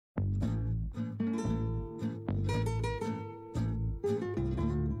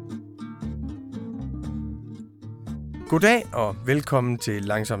Goddag og velkommen til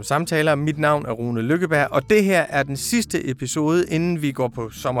Langsomme Samtaler. Mit navn er Rune Lykkeberg, og det her er den sidste episode, inden vi går på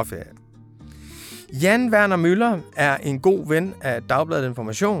sommerferie. Jan-Werner Müller er en god ven af Dagbladet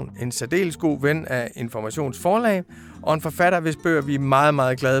Information, en særdeles god ven af Informationsforlag, og en forfatter, hvis bøger vi er meget,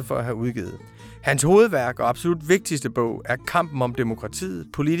 meget glade for at have udgivet. Hans hovedværk og absolut vigtigste bog er Kampen om demokratiet,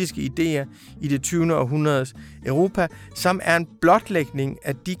 politiske idéer i det 20. århundredes Europa, som er en blotlægning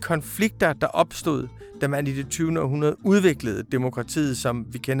af de konflikter, der opstod, da man i det 20. århundrede udviklede demokratiet, som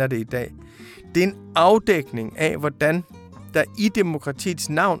vi kender det i dag. Det er en afdækning af, hvordan der i demokratiets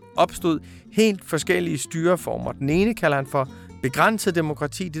navn opstod helt forskellige styreformer. Den ene kalder han for begrænset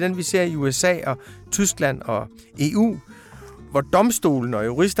demokrati. Det er den, vi ser i USA og Tyskland og EU, hvor domstolen og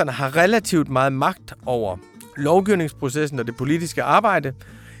juristerne har relativt meget magt over lovgivningsprocessen og det politiske arbejde.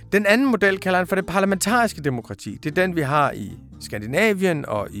 Den anden model kalder han for det parlamentariske demokrati. Det er den, vi har i Skandinavien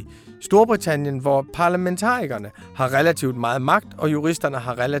og i Storbritannien, hvor parlamentarikerne har relativt meget magt, og juristerne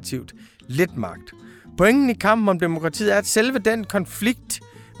har relativt lidt magt. Pointen i kampen om demokratiet er, at selve den konflikt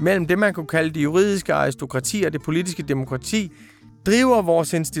mellem det, man kunne kalde det juridiske aristokrati og det politiske demokrati, driver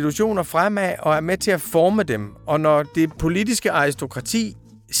vores institutioner fremad og er med til at forme dem. Og når det politiske aristokrati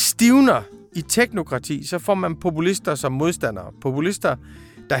stivner i teknokrati, så får man populister som modstandere. Populister,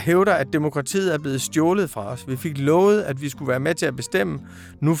 der hævder, at demokratiet er blevet stjålet fra os. Vi fik lovet, at vi skulle være med til at bestemme.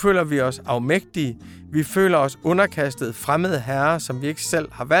 Nu føler vi os afmægtige. Vi føler os underkastet fremmede herrer, som vi ikke selv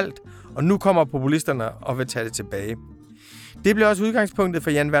har valgt. Og nu kommer populisterne og vil tage det tilbage. Det bliver også udgangspunktet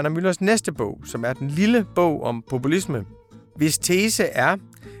for Jan-Werner Müllers næste bog, som er den lille bog om populisme, hvis tese er,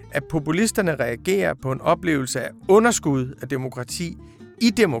 at populisterne reagerer på en oplevelse af underskud af demokrati i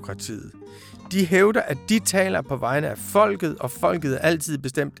demokratiet. De hævder, at de taler på vegne af folket, og folket er altid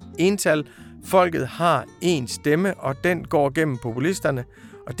bestemt ental. Folket har én stemme, og den går gennem populisterne.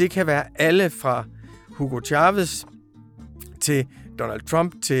 Og det kan være alle fra Hugo Chavez til Donald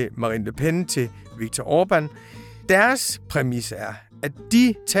Trump, til Marine Le Pen, til Viktor Orbán. Deres præmis er, at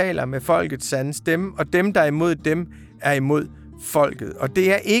de taler med folkets sande stemme, og dem, der er imod dem, er imod folket. Og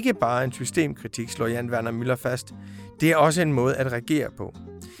det er ikke bare en systemkritik, slår Jan-Werner Müller fast. Det er også en måde at reagere på.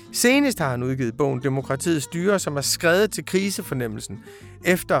 Senest har han udgivet bogen Demokratiets styre, som er skrevet til krisefornemmelsen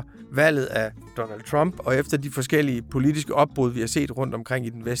efter valget af Donald Trump og efter de forskellige politiske opbrud, vi har set rundt omkring i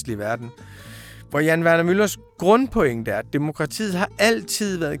den vestlige verden. Hvor Jan-Werner Müllers grundpointe er, at demokratiet har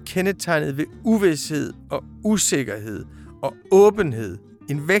altid været kendetegnet ved uvished og usikkerhed og åbenhed.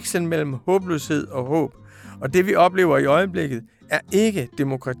 En veksel mellem håbløshed og håb. Og det vi oplever i øjeblikket er ikke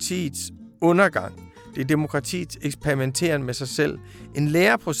demokratiets undergang. Det er demokratiets eksperimenteren med sig selv. En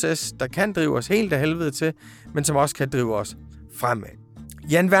læreproces, der kan drive os helt af helvede til, men som også kan drive os fremad.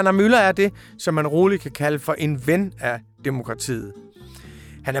 Jan-Werner Müller er det, som man roligt kan kalde for en ven af demokratiet.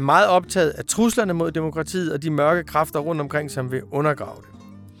 Han er meget optaget af truslerne mod demokratiet og de mørke kræfter rundt omkring, som vil undergrave det.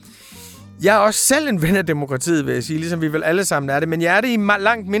 Jeg er også selv en ven af demokratiet, vil jeg sige, ligesom vi vel alle sammen er det, men jeg er det i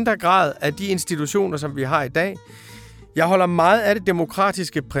langt mindre grad af de institutioner, som vi har i dag. Jeg holder meget af det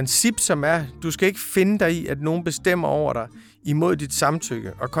demokratiske princip, som er, du skal ikke finde dig i, at nogen bestemmer over dig imod dit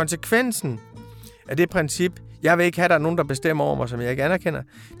samtykke. Og konsekvensen af det princip, jeg vil ikke have, at der er nogen, der bestemmer over mig, som jeg ikke anerkender,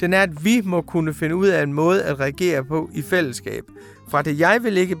 den er, at vi må kunne finde ud af en måde at reagere på i fællesskab. Fra det jeg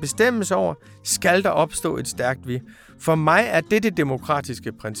vil ikke bestemmes over, skal der opstå et stærkt vi. For mig er det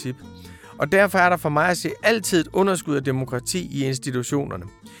demokratiske princip. Og derfor er der for mig at se altid et underskud af demokrati i institutionerne.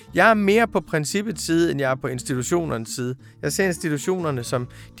 Jeg er mere på princippets side, end jeg er på institutionernes side. Jeg ser institutionerne som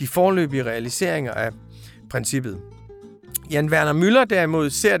de foreløbige realiseringer af princippet. Jan-Werner Müller derimod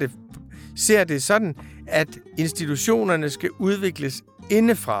ser det sådan, at institutionerne skal udvikles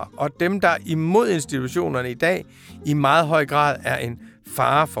indefra, og dem, der er imod institutionerne i dag, i meget høj grad er en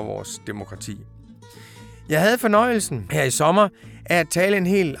fare for vores demokrati. Jeg havde fornøjelsen her i sommer af at tale en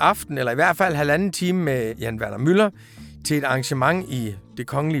hel aften, eller i hvert fald 1,5 time med Jan-Werner Müller til et arrangement i Det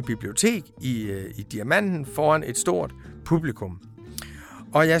Kongelige Bibliotek i Diamanten foran et stort publikum.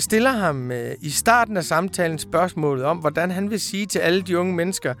 Og jeg stiller ham i starten af samtalen spørgsmålet om, hvordan han vil sige til alle de unge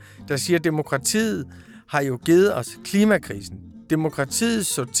mennesker, der siger, at demokratiet har jo givet os klimakrisen. Demokratiet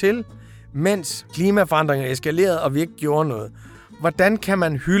så til, mens klimaforandringer eskalerede, og vi ikke gjorde noget. Hvordan kan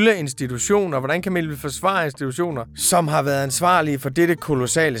man hylde institutioner, hvordan kan man forsvare institutioner, som har været ansvarlige for dette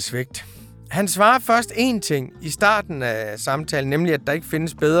kolossale svigt? Han svarer først én ting i starten af samtalen, nemlig at der ikke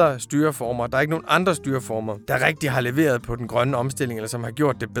findes bedre styreformer. Der er ikke nogen andre styreformer, der rigtig har leveret på den grønne omstilling, eller som har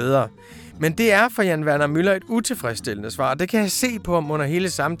gjort det bedre. Men det er for Jan-Werner Müller et utilfredsstillende svar, og det kan jeg se på ham under hele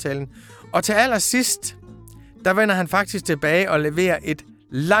samtalen. Og til allersidst, der vender han faktisk tilbage og leverer et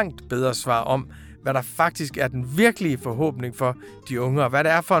langt bedre svar om, hvad der faktisk er den virkelige forhåbning for de unge, og hvad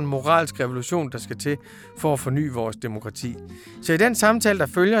det er for en moralsk revolution, der skal til for at forny vores demokrati. Så i den samtale, der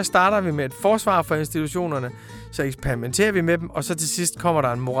følger, starter vi med et forsvar for institutionerne, så eksperimenterer vi med dem, og så til sidst kommer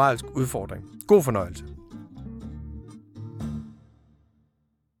der en moralsk udfordring. God fornøjelse.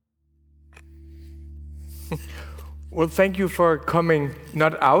 Well, thank you for coming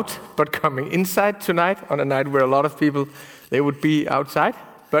not out, but coming inside tonight on a night where a lot of people, they would be outside.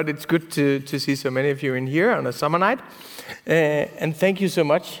 But it's good to see so many of you in here on a summer night. And thank you so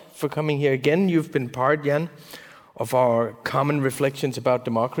much for coming here again. You've been part, Jan, of our common reflections about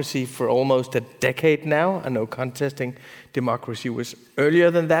democracy for almost a decade now. I know contesting democracy was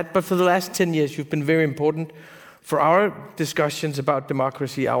earlier than that, but for the last 10 years you've been very important for our discussions about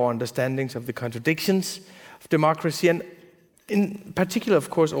democracy, our understandings of the contradictions of democracy, and in particular, of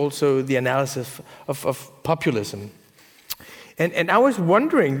course, also the analysis of populism. And I was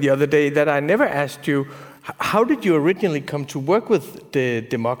wondering the other day that I never asked you, how did you originally come to work with the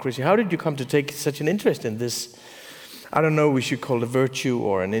democracy? How did you come to take such an interest in this? I don't know, we should call it a virtue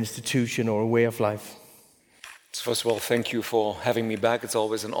or an institution or a way of life. First of all, thank you for having me back. It's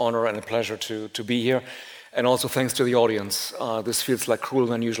always an honor and a pleasure to be here. And also thanks to the audience. This feels like cruel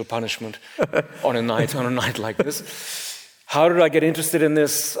and unusual punishment on a night like this. How did I get interested in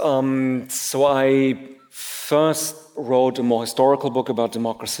this? So I first wrote a more historical book about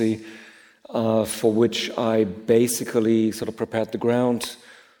democracy, for which I basically sort of prepared the ground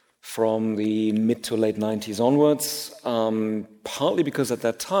from the mid to late 90s onwards, partly because at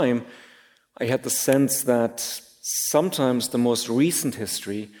that time I had the sense that sometimes the most recent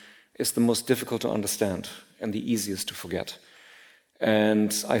history is the most difficult to understand and the easiest to forget.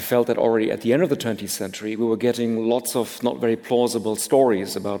 And I felt that already at the end of the 20th century, we were getting lots of not very plausible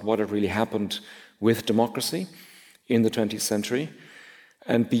stories about what had really happened with democracy in the 20th century.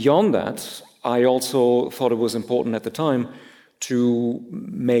 And beyond that, I also thought it was important at the time to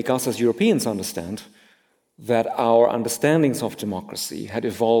make us as Europeans understand that our understandings of democracy had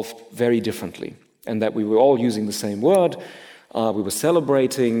evolved very differently, and that we were all using the same word. We were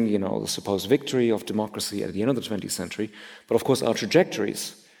celebrating, the supposed victory of democracy at the end of the 20th century, but of course our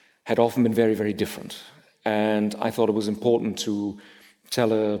trajectories had often been very, very different. And I thought it was important to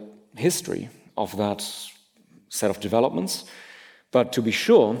tell a history of that set of developments. But to be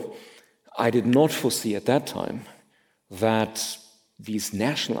sure, I did not foresee at that time that these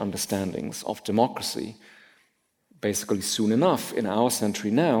national understandings of democracy, basically soon enough in our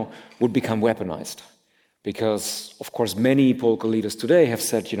century now, would become weaponized. Because, of course, many political leaders today have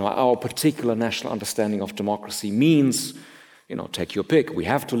said, our particular national understanding of democracy means, take your pick. We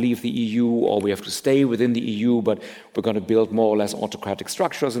have to leave the EU or we have to stay within the EU, but we're going to build more or less autocratic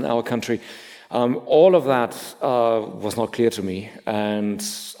structures in our country. All of that was not clear to me, and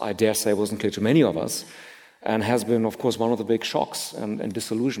I dare say wasn't clear to many of us, and has been, of course, one of the big shocks and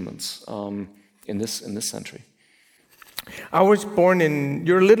disillusionments in this century. I was born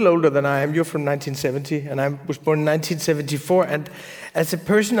you're a little older than I am, you're from 1970, and I was born in 1974, and as a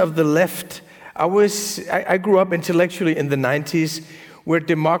person of the left, I grew up intellectually in the 90s, where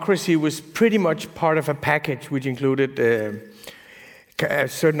democracy was pretty much part of a package which included a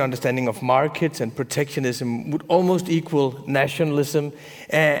certain understanding of markets, and protectionism would almost equal nationalism,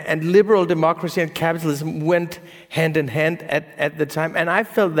 and liberal democracy and capitalism went hand in hand at the time. And I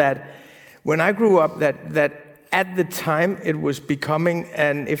felt that when I grew up that at the time it was becoming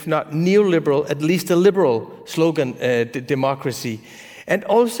an, if not neoliberal, at least a liberal slogan, democracy. And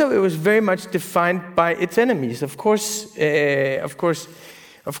also it was very much defined by its enemies, of course,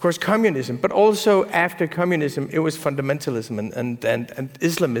 communism, but also after communism, it was fundamentalism and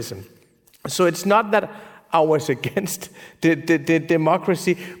Islamism. So it's not that I was against the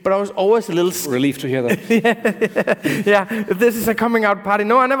democracy, but I was always a little... Relieved to hear that. yeah, this is a coming out party.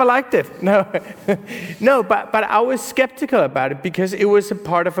 No, I never liked it. No, but I was skeptical about it because it was a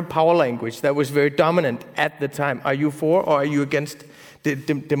part of a power language that was very dominant at the time. Are you for or are you against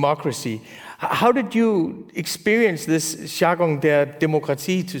democracy? How did you experience this Jargon der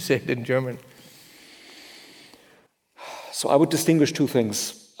Demokratie, to say it in German? So I would distinguish two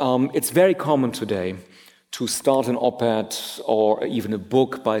things. It's very common today to start an op-ed or even a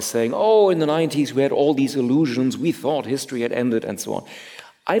book by saying, in the 90s we had all these illusions, we thought history had ended, and so on.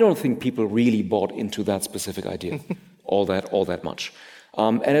 I don't think people really bought into that specific idea all that much.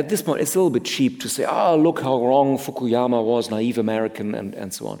 And at this point, it's a little bit cheap to say, look how wrong Fukuyama was, naive American,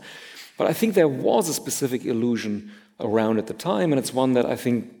 and so on. But I think there was a specific illusion around at the time, and it's one that I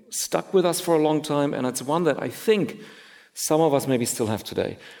think stuck with us for a long time, and it's one that I think some of us maybe still have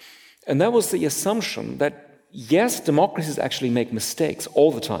today. And that was the assumption that yes, democracies actually make mistakes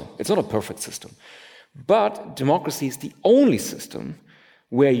all the time. It's not a perfect system. But democracy is the only system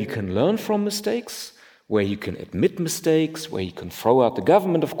where you can learn from mistakes, where you can admit mistakes, where you can throw out the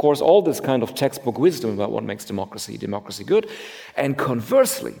government, of course, all this kind of textbook wisdom about what makes democracy good. And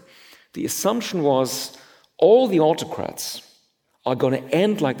conversely, the assumption was all the autocrats are going to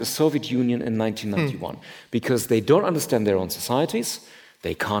end like the Soviet Union in 1991 because they don't understand their own societies,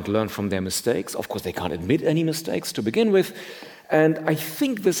 they can't learn from their mistakes, of course they can't admit any mistakes to begin with, and I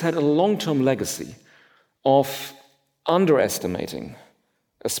think this had a long-term legacy of underestimating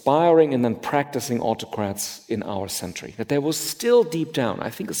aspiring and then practicing autocrats in our century. That there was still deep down, I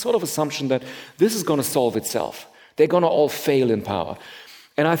think, a sort of assumption that this is going to solve itself. They're going to all fail in power.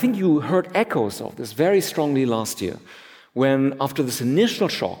 And I think you heard echoes of this very strongly last year, when after this initial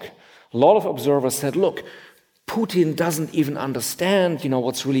shock, a lot of observers said, look, Putin doesn't even understand,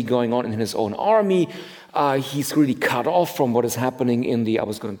 what's really going on in his own army. He's really cut off from what is happening in I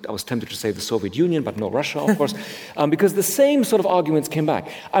was tempted to say the Soviet Union, but no, Russia, of course, because the same sort of arguments came back.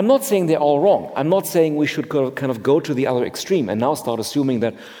 I'm not saying they're all wrong. I'm not saying we should kind of go to the other extreme and now start assuming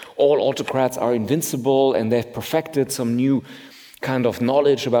that all autocrats are invincible and they've perfected some new kind of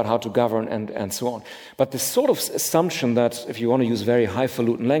knowledge about how to govern and so on. But this sort of assumption that, if you want to use very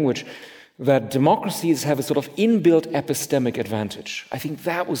highfalutin language, that democracies have a sort of inbuilt epistemic advantage. I think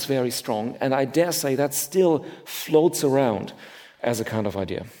that was very strong, and I dare say that still floats around as a kind of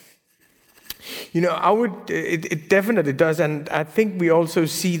idea. It definitely does, and I think we also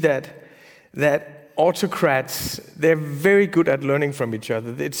see that autocrats, they're very good at learning from each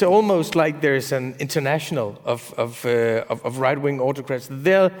other. It's almost like there's an international of right-wing autocrats.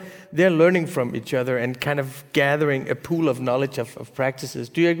 They're learning from each other and kind of gathering a pool of knowledge of practices.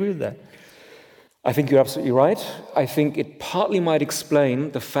 Do you agree with that? I think you're absolutely right. I think it partly might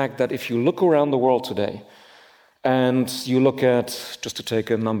explain the fact that if you look around the world today, and you look at, just to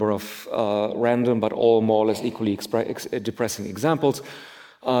take a number of random but all more or less equally depressing examples,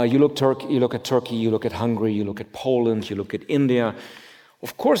 you look at Turkey, you look at Hungary, you look at Poland, you look at India.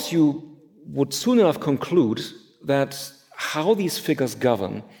 Of course, you would soon enough conclude that how these figures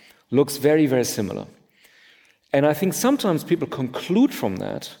govern looks very, very similar. And I think sometimes people conclude from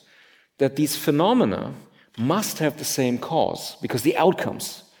that these phenomena must have the same cause because the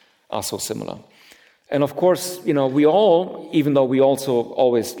outcomes are so similar. And of course, we all, even though we also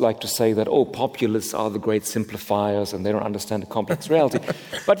always like to say that, populists are the great simplifiers and they don't understand the complex reality.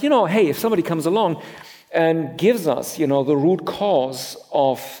 But, hey, if somebody comes along and gives us, the root cause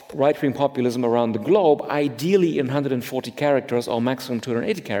of right-wing populism around the globe, ideally in 140 characters or maximum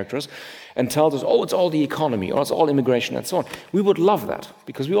 280 characters, and tells us, it's all the economy, or it's all immigration, and so on, we would love that,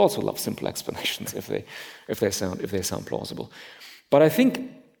 because we also love simple explanations if they sound plausible. But I think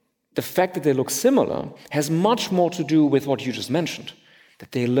the fact that they look similar has much more to do with what you just mentioned,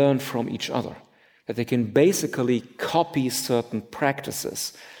 that they learn from each other, that they can basically copy certain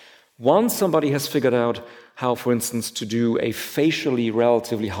practices. Once somebody has figured out how, for instance, to do a facially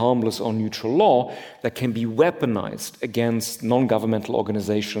relatively harmless or neutral law that can be weaponized against non-governmental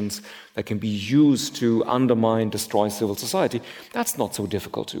organizations, that can be used to undermine, destroy civil society, that's not so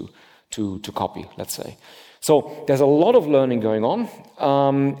difficult to copy, let's say. So there's a lot of learning going on,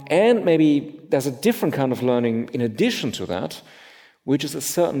 and maybe there's a different kind of learning in addition to that, which is a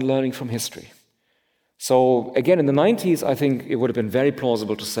certain learning from history. So again, in the 90s, I think it would have been very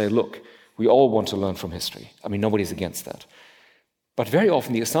plausible to say, look, we all want to learn from history. I mean, nobody's against that. But very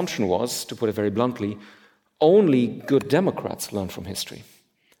often the assumption was, to put it very bluntly, only good Democrats learn from history.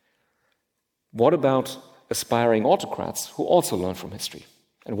 What about aspiring autocrats who also learn from history?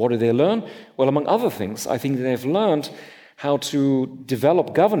 And what do they learn? Well, among other things, I think they've learned how to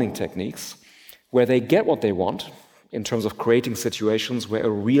develop governing techniques where they get what they want in terms of creating situations where a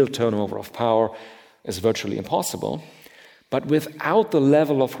real turnover of power is virtually impossible, but without the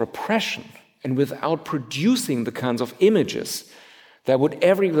level of repression and without producing the kinds of images that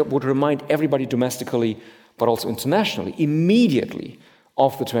would remind everybody domestically, but also internationally, immediately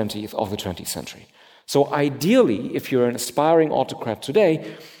of the 20th century. So ideally, if you're an aspiring autocrat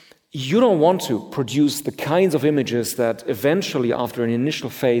today, you don't want to produce the kinds of images that eventually, after an initial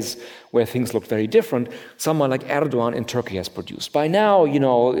phase where things look very different, someone like Erdogan in Turkey has produced. By now,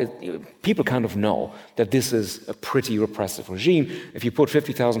 people kind of know that this is a pretty repressive regime. If you put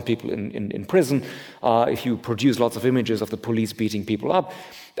 50,000 people in prison, if you produce lots of images of the police beating people up,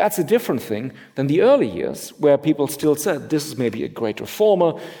 that's a different thing than the early years, where people still said, this is maybe a great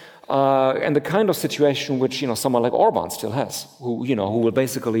reformer, and the kind of situation which someone like Orban still has, who will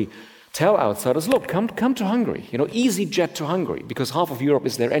basically tell outsiders, look, come to Hungary. Easy jet to Hungary, because half of Europe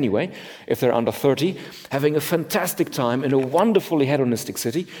is there anyway, if they're under 30, having a fantastic time in a wonderfully hedonistic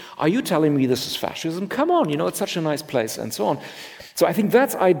city. Are you telling me this is fascism? Come on, it's such a nice place, and so on. So I think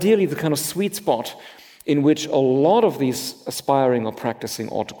that's ideally the kind of sweet spot in which a lot of these aspiring or practicing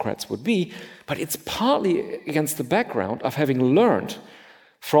autocrats would be, but it's partly against the background of having learned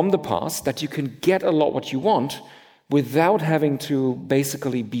from the past that you can get a lot what you want without having to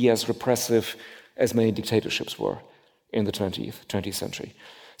basically be as repressive as many dictatorships were in the 20th century.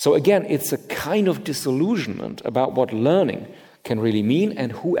 So again, it's a kind of disillusionment about what learning can really mean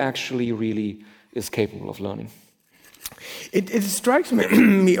and who actually really is capable of learning. It strikes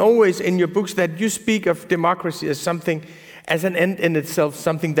me always in your books that you speak of democracy as something, as an end in itself,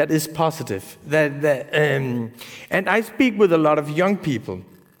 something that is positive. And I speak with a lot of young people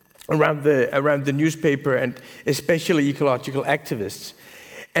around the newspaper, and especially ecological activists.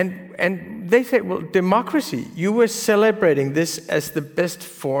 And they say, well, democracy, you were celebrating this as the best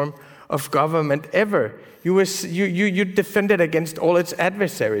form of government ever. You defended against all its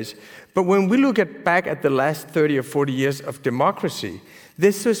adversaries. But when we look back at the last 30 or 40 years of democracy,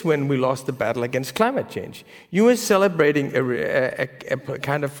 this is when we lost the battle against climate change. You were celebrating a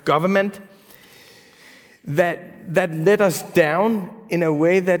kind of government that let us down in a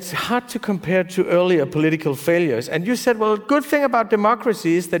way that's hard to compare to earlier political failures. And you said, well, good thing about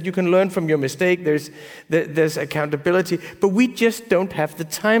democracy is that you can learn from your mistake, there's accountability, but we just don't have the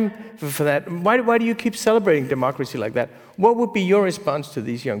time for that. Why do you keep celebrating democracy like that? What would be your response to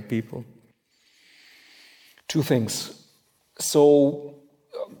these young people? Two things. So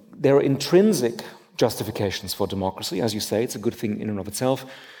there are intrinsic justifications for democracy. As you say, it's a good thing in and of itself.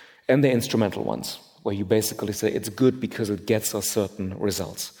 And the instrumental ones, where you basically say it's good because it gets us certain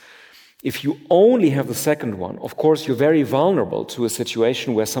results. If you only have the second one, of course, you're very vulnerable to a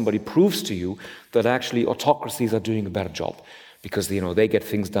situation where somebody proves to you that actually autocracies are doing a better job because they get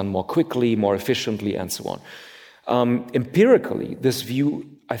things done more quickly, more efficiently, and so on. Empirically, this view,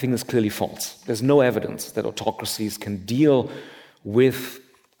 I think, is clearly false. There's no evidence that autocracies can deal with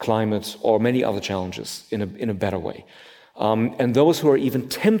climate or many other challenges in a better way. And those who are even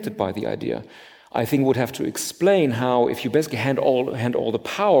tempted by the idea, I think, would have to explain how, if you basically hand all the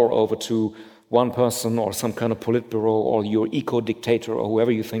power over to one person or some kind of politburo or your eco-dictator or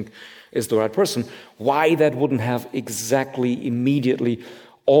whoever you think is the right person, why that wouldn't have exactly immediately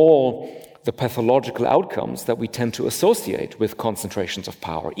all the pathological outcomes that we tend to associate with concentrations of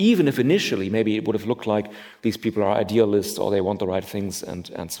power, even if initially maybe it would have looked like these people are idealists or they want the right things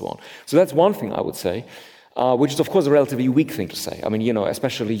and so on. So that's one thing I would say. Which is, of course, a relatively weak thing to say. I mean,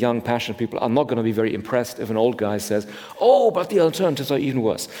 especially young, passionate people are not going to be very impressed if an old guy says, oh, but the alternatives are even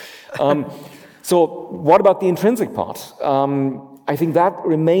worse. So what about the intrinsic part? I think that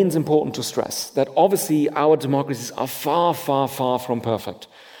remains important to stress, that obviously our democracies are far, far, far from perfect.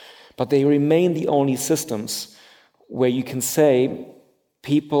 But they remain the only systems where you can say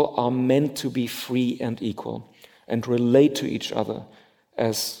people are meant to be free and equal and relate to each other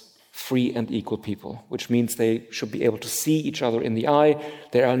as free and equal people, which means they should be able to see each other in the eye.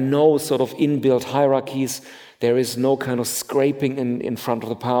 There are no sort of inbuilt hierarchies. There is no kind of scraping in front of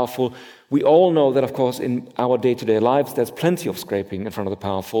the powerful. We all know that, of course, in our day-to-day lives, there's plenty of scraping in front of the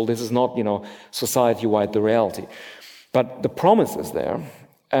powerful. This is not, society-wide the reality. But the promise is there.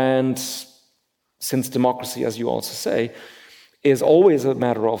 And since democracy, as you also say, is always a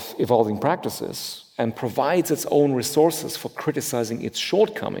matter of evolving practices and provides its own resources for criticizing its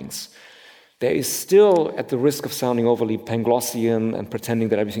shortcomings, there is still, at the risk of sounding overly Panglossian and pretending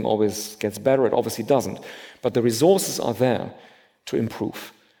that everything always gets better, it obviously doesn't, but the resources are there to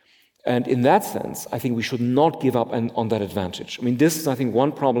improve. And in that sense, I think we should not give up on that advantage. I mean, this is, I think,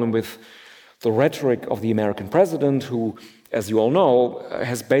 one problem with the rhetoric of the American president, who, as you all know,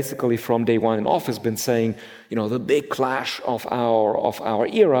 has basically from day one in office been saying, the big clash of our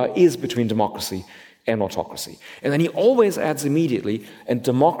era is between democracy and autocracy. And then he always adds immediately, and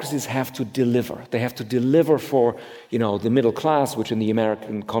democracies have to deliver. They have to deliver for, the middle class, which in the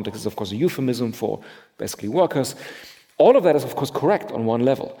American context is, of course, a euphemism for basically workers. All of that is, of course, correct on one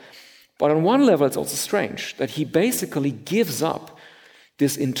level. But on one level, it's also strange that he basically gives up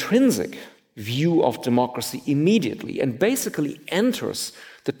this intrinsic view of democracy immediately and basically enters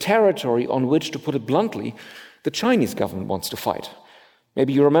the territory on which, to put it bluntly, the Chinese government wants to fight.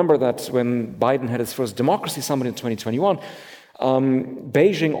 Maybe you remember that when Biden had his first democracy summit in 2021,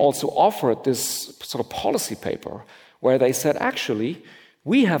 Beijing also offered this sort of policy paper where they said, actually,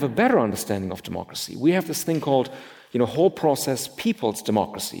 we have a better understanding of democracy. We have this thing called, whole process people's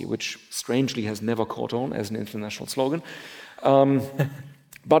democracy, which strangely has never caught on as an international slogan.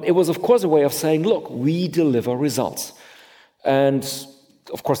 But it was, of course, a way of saying, look, we deliver results. And,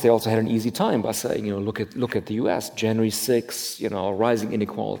 of course, they also had an easy time by saying, look at the US, January 6th, rising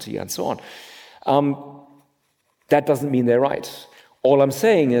inequality, and so on. That doesn't mean they're right. All I'm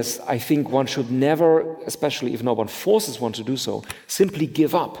saying is, I think one should never, especially if no one forces one to do so, simply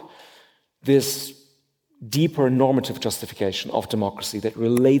give up this deeper normative justification of democracy that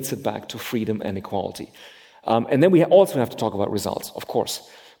relates it back to freedom and equality. And then we also have to talk about results, of course.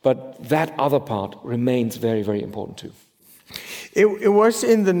 But that other part remains very, very important too. It was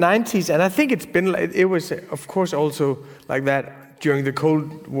in the 90s, and I think it was, of course, also like that during the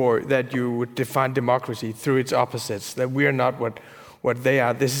Cold War, that you would define democracy through its opposites, that we are not what they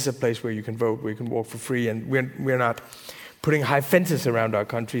are. This is a place where you can vote, where you can walk for free, and we're not putting high fences around our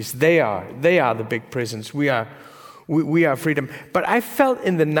countries. They are the big prisons. We are freedom. But I felt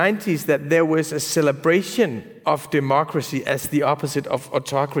in the 90s that there was a celebration of democracy as the opposite of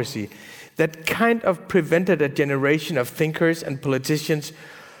autocracy that kind of prevented a generation of thinkers and politicians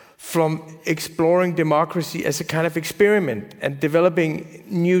from exploring democracy as a kind of experiment and developing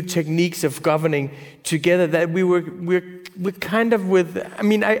new techniques of governing together. That we're kind of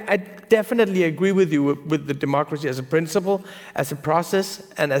I definitely agree with you with the democracy as a principle, as a process,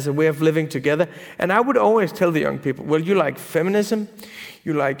 and as a way of living together. And I would always tell the young people, well, you like feminism,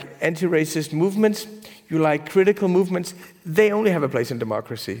 you like anti-racist movements, you like critical movements. They only have a place in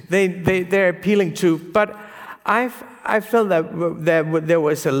democracy. They're appealing to, but I felt that there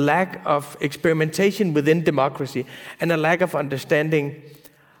was a lack of experimentation within democracy and a lack of understanding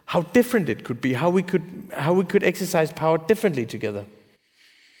how different it could be, how we could exercise power differently together.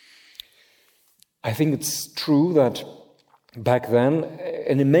 I think it's true that back then,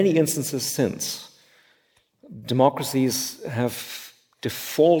 and in many instances since, democracies have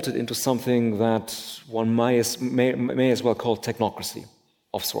defaulted into something that one may as well call technocracy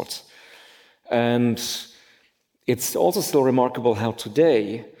of sorts. And it's also still remarkable how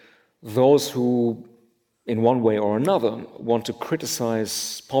today those who, in one way or another, want to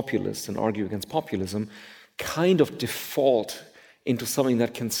criticize populists and argue against populism kind of default into something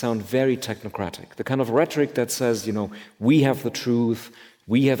that can sound very technocratic. The kind of rhetoric that says, we have the truth,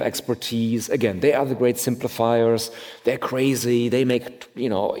 we have expertise. Again, they are the great simplifiers, they're crazy, they make,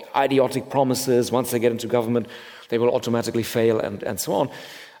 idiotic promises. Once they get into government, they will automatically fail, and so on.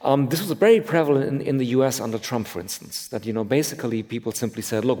 This was very prevalent in the US under Trump, for instance, that, basically people simply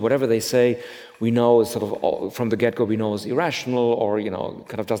said, look, whatever they say, we know is sort of, from the get-go, we know is irrational or,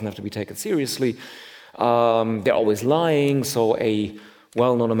 kind of doesn't have to be taken seriously. They're always lying, so a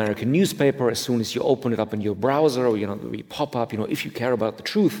well-known American newspaper, as soon as you open it up in your browser, or, we pop up, if you care about the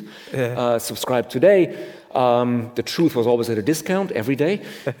truth, subscribe today. The truth was always at a discount every day,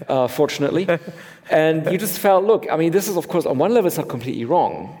 fortunately. And you just felt, look, this is, of course, on one level, it's not completely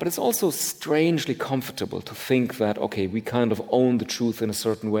wrong, but it's also strangely comfortable to think that, okay, we kind of own the truth in a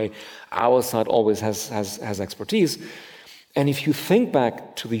certain way. Our side always has expertise. And if you think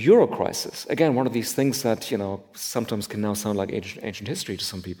back to the Euro crisis, again, one of these things that, sometimes can now sound like ancient history to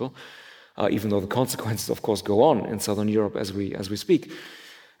some people, even though the consequences, of course, go on in Southern Europe as we speak.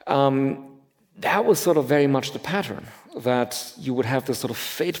 That was sort of very much the pattern, that you would have this sort of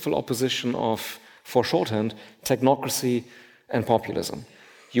fateful opposition of, for shorthand, technocracy and populism.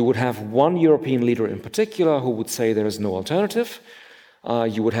 You would have one European leader in particular who would say there is no alternative.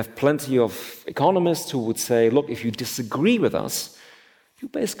 You would have plenty of economists who would say, look, if you disagree with us, you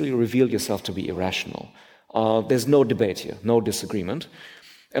basically reveal yourself to be irrational. There's no debate here, no disagreement.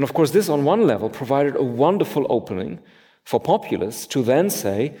 And of course, this on one level provided a wonderful opening for populists to then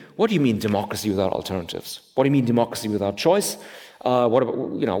say, what do you mean democracy without alternatives? What do you mean democracy without choice? What about,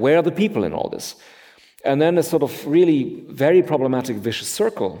 where are the people in all this? And then a sort of really very problematic vicious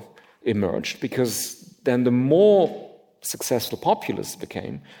circle emerged, because then the more successful populists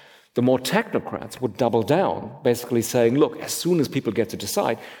became, the more technocrats would double down, basically saying, look, as soon as people get to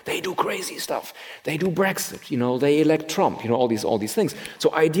decide, they do crazy stuff. They do Brexit, they elect Trump, all these things.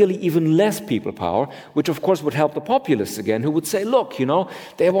 So ideally, even less people power, which of course would help the populists again, who would say, look,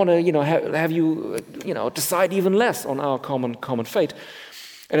 they want to, have you, decide even less on our common fate.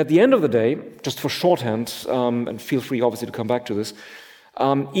 And at the end of the day, just for shorthand, and feel free obviously to come back to this,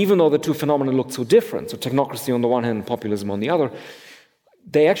 even though the two phenomena looked so different, so technocracy on the one hand and populism on the other,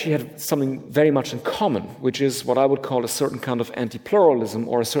 they actually had something very much in common, which is what I would call a certain kind of anti-pluralism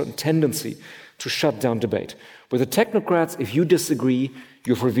or a certain tendency to shut down debate. With the technocrats, if you disagree,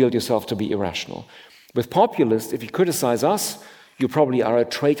 you've revealed yourself to be irrational. With populists, if you criticize us, you probably are a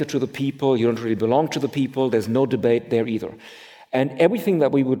traitor to the people, you don't really belong to the people, there's no debate there either. And everything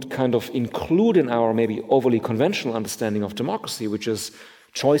that we would kind of include in our maybe overly conventional understanding of democracy, which is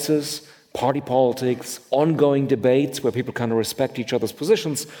choices, party politics, ongoing debates where people kind of respect each other's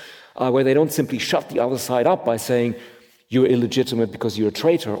positions, where they don't simply shut the other side up by saying, you're illegitimate because you're a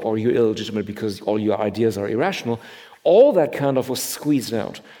traitor, or you're illegitimate because all your ideas are irrational. All that kind of was squeezed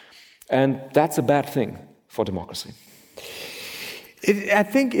out. And that's a bad thing for democracy. I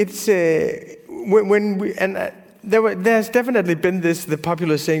think it's when we there's definitely been the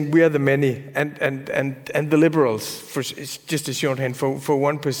populace saying we are the many, and the liberals, it's just a shorthand for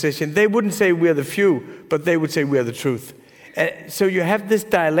one position. They wouldn't say we are the few, but they would say we are the truth. So you have this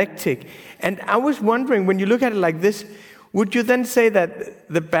dialectic, and I was wondering, when you look at it like this, would you then say that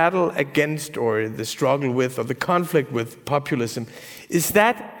the battle against, or the struggle with, or the conflict with populism, is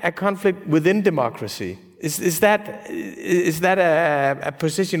that a conflict within democracy? Is that a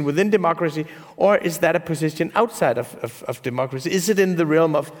position within democracy, or is that a position outside of democracy? Is it in the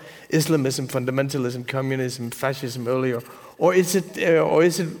realm of Islamism, fundamentalism, communism, fascism earlier, or is it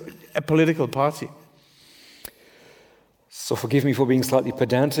a political party? So forgive me for being slightly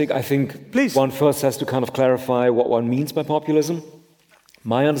pedantic. I think Please. One first has to kind of clarify what one means by populism.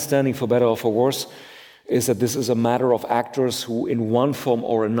 My understanding, for better or for worse, is that this is a matter of actors who in one form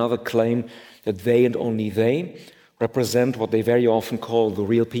or another claim that they and only they represent what they very often call the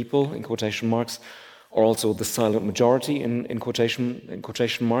real people, in quotation marks, or also the silent majority, in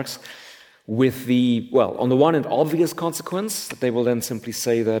quotation marks, with the, well, on the one hand, obvious consequence, that they will then simply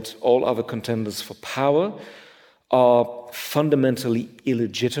say that all other contenders for power are fundamentally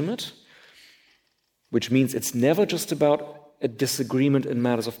illegitimate, which means it's never just about a disagreement in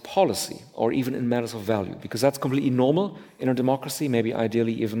matters of policy or even in matters of value, because that's completely normal in a democracy, maybe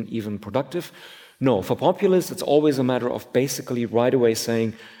ideally even productive. No, for populists, it's always a matter of basically right away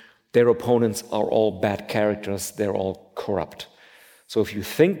saying their opponents are all bad characters, they're all corrupt. So if you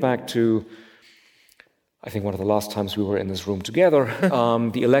think back to, I think one of the last times we were in this room together,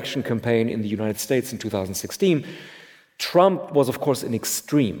 the election campaign in the United States in 2016, Trump was, of course, an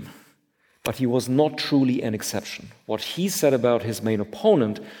extreme, but he was not truly an exception. What he said about his main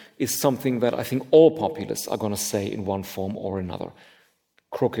opponent is something that I think all populists are going to say in one form or another.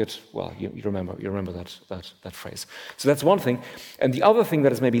 Crooked, well, you remember that phrase. So that's one thing. And the other thing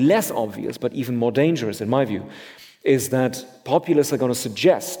that is maybe less obvious, but even more dangerous in my view, is that populists are going to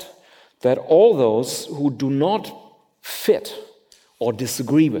suggest that all those who do not fit or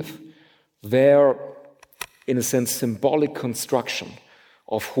disagree with their, in a sense, symbolic construction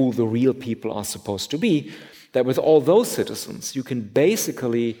of who the real people are supposed to be, that with all those citizens, you can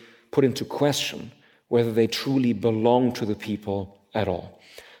basically put into question whether they truly belong to the people at all.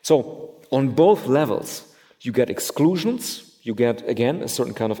 So on both levels, you get exclusions, you get, again, a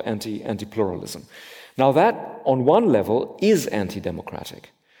certain kind of anti-pluralism. Now that, on one level, is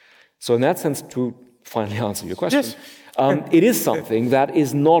anti-democratic. So in that sense, to finally answer your question, yes. It is something that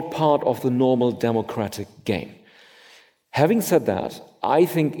is not part of the normal democratic game. Having said that, I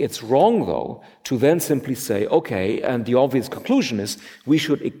think it's wrong, though, to then simply say, okay, and the obvious conclusion is we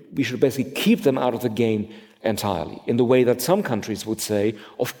should basically keep them out of the game entirely, in the way that some countries would say,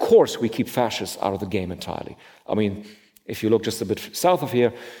 of course we keep fascists out of the game entirely. I mean, if you look just a bit south of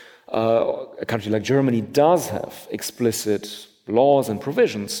here, a country like Germany does have explicit laws and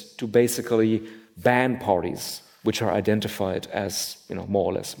provisions to basically ban parties which are identified as,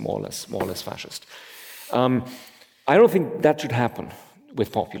 more or less fascist. I don't think that should happen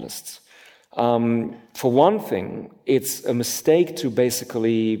with populists. For one thing, it's a mistake to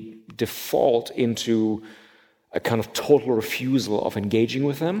basically default into a kind of total refusal of engaging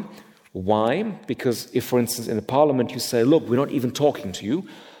with them. Why? Because if, for instance, in a parliament you say, look, we're not even talking to you,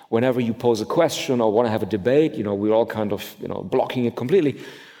 whenever you pose a question or want to have a debate, we're all kind of, blocking it completely.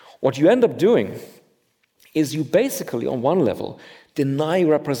 What you end up doing is you basically, on one level, deny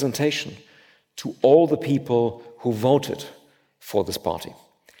representation to all the people who voted for this party.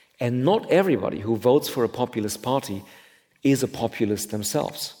 And not everybody who votes for a populist party is a populist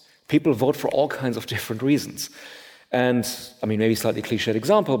themselves. People vote for all kinds of different reasons. And, maybe a slightly cliched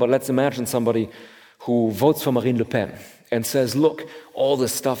example, but let's imagine somebody who votes for Marine Le Pen and says, look, all the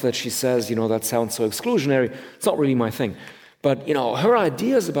stuff that she says, that sounds so exclusionary, it's not really my thing. But, her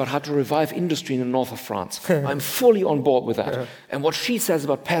ideas about how to revive industry in the north of France, I'm fully on board with that. And what she says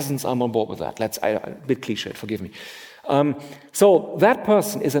about peasants, I'm on board with that. A bit cliched, forgive me. So that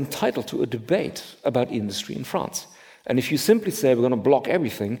person is entitled to a debate about industry in France. And if you simply say we're going to block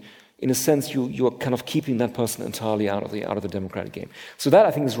everything, in a sense, you are kind of keeping that person entirely out of the democratic game. So that,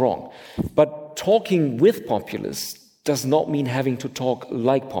 I think, is wrong. But talking with populists does not mean having to talk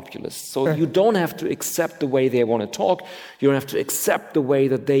like populists. So you don't have to accept the way they want to talk. You don't have to accept the way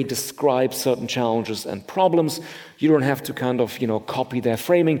that they describe certain challenges and problems. You don't have to kind of, copy their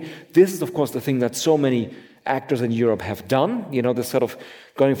framing. This is, of course, the thing that so many actors in Europe have done. This sort of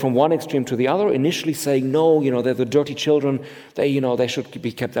going from one extreme to the other, initially saying, no, they're the dirty children, they should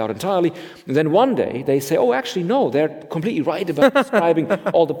be kept out entirely. And then one day they say, oh, actually, no, they're completely right about describing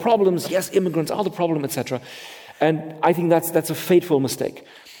all the problems. Yes, immigrants are the problem, etc. And I think that's a fateful mistake.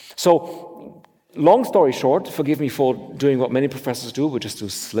 So, long story short, forgive me for doing what many professors do, which is to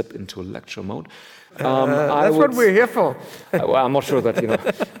slip into lecture mode. That's what we're here for. Well, I'm not sure that,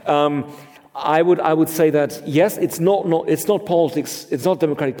 I would say that, yes, it's not politics, it's not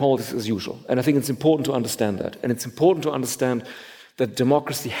democratic politics as usual. And I think it's important to understand that. And it's important to understand that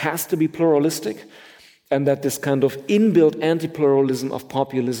democracy has to be pluralistic, and that this kind of inbuilt anti-pluralism of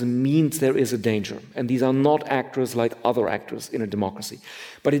populism means there is a danger. And these are not actors like other actors in a democracy.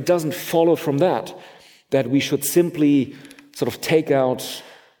 But it doesn't follow from that we should simply sort of take out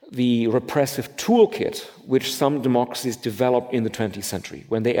the repressive toolkit which some democracies developed in the 20th century,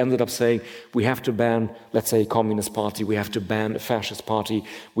 when they ended up saying, we have to ban, let's say, a communist party, we have to ban a fascist party,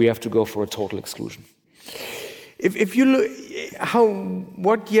 we have to go for a total exclusion. If you look,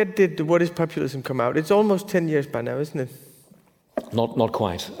 what year did What is Populism come out? It's almost 10 years by now, isn't it? Not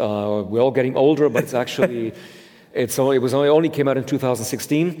quite. We're all getting older, but it's actually, it only came out in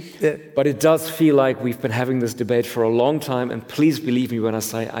 2016. Yeah. But it does feel like we've been having this debate for a long time, and please believe me when I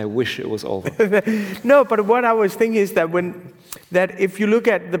say I wish it was over. No, but what I was thinking is that if you look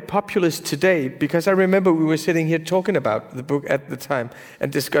at the populists today, because I remember we were sitting here talking about the book at the time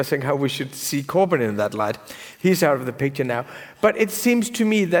and discussing how we should see Corbyn in that light. He's out of the picture now. But it seems to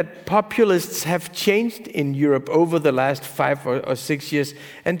me that populists have changed in Europe over the last 5 or 6 years.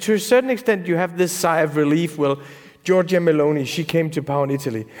 And to a certain extent, you have this sigh of relief. Well, Giorgia Meloni, she came to power in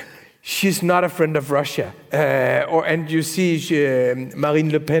Italy. She's not a friend of Russia. And you see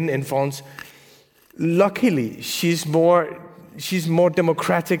Marine Le Pen in France. Luckily, she's more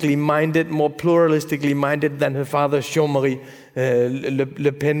democratically minded, more pluralistically minded than her father, Jean-Marie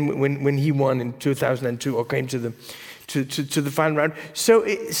Le Pen, when he won in 2002 or came to the final round. So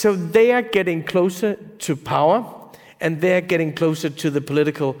they are getting closer to power, and they are getting closer to the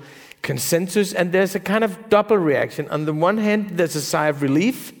political consensus. And there's a kind of double reaction. On the one hand, there's a sigh of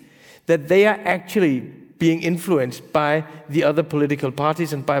relief that they are actually being influenced by the other political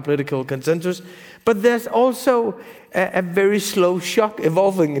parties and by political consensus. But there's also a very slow shock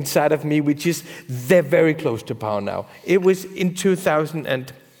evolving inside of me, which is they're very close to power now. It was in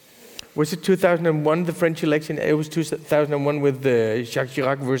 2001, the French election? It was 2001 with Jacques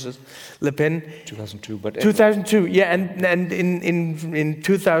Chirac versus Le Pen. 2002, but... 2002, yeah, and in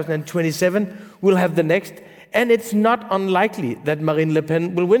 2027, we'll have the next. And it's not unlikely that Marine Le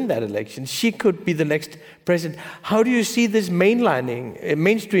Pen will win that election. She could be the next president. How do you see this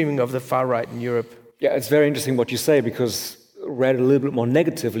mainstreaming of the far right in Europe? Yeah, it's very interesting what you say, because read a little bit more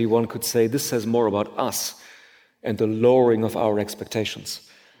negatively, one could say this says more about us and the lowering of our expectations.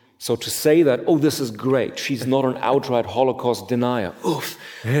 So to say that, oh, this is great, she's not an outright Holocaust denier. Oof,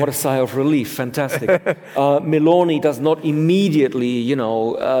 what a sigh of relief, fantastic. Meloni does not immediately,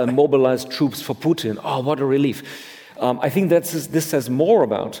 mobilize troops for Putin. Oh, what a relief. I think this says more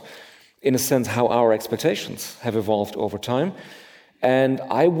about, in a sense, how our expectations have evolved over time. And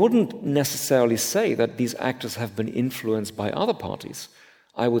I wouldn't necessarily say that these actors have been influenced by other parties.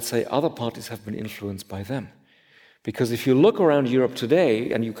 I would say other parties have been influenced by them. Because if you look around Europe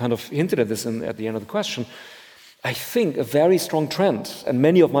today, and you kind of hinted at this at the end of the question, I think a very strong trend, and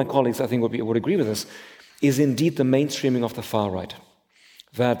many of my colleagues I think would agree with this, is indeed the mainstreaming of the far right.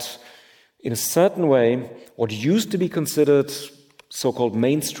 That in a certain way, what used to be considered so-called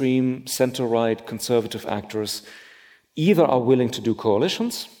mainstream, center-right, conservative actors either are willing to do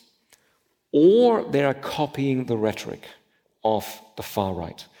coalitions, or they are copying the rhetoric of the far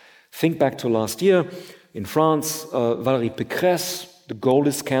right. Think back to last year. In France, Valérie Pécresse, the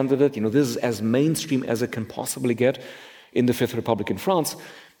Gaullist candidate, this is as mainstream as it can possibly get in the Fifth Republic in France,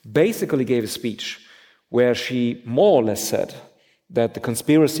 basically gave a speech where she more or less said that the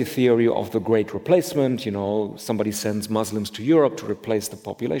conspiracy theory of the Great Replacement, somebody sends Muslims to Europe to replace the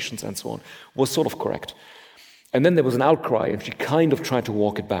populations and so on, was sort of correct. And then there was an outcry, and she kind of tried to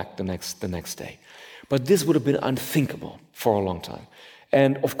walk it back the next day. But this would have been unthinkable for a long time.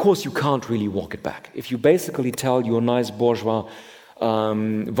 And of course, you can't really walk it back. If you basically tell your nice bourgeois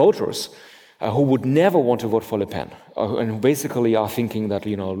voters who would never want to vote for Le Pen, and who basically are thinking that,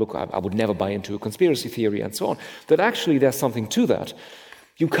 look, I would never buy into a conspiracy theory and so on, that actually there's something to that,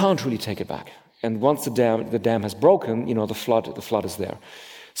 you can't really take it back. And once the dam has broken, the flood is there.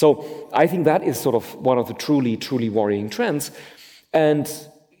 So I think that is sort of one of the truly, truly worrying trends. And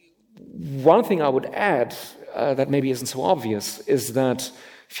one thing I would add that maybe isn't so obvious is that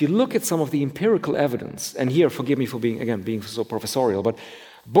if you look at some of the empirical evidence, and here, forgive me for being so professorial, but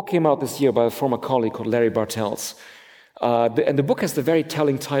a book came out this year by a former colleague called Larry Bartels. And the book has the very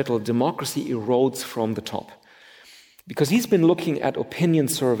telling title, Democracy Erodes from the Top. Because he's been looking at opinion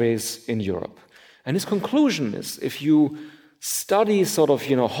surveys in Europe. And his conclusion is, if you study sort of,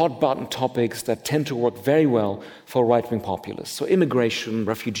 hot-button topics that tend to work very well for right-wing populists, so immigration,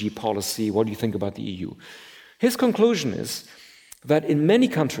 refugee policy, what do you think about the EU? His conclusion is that in many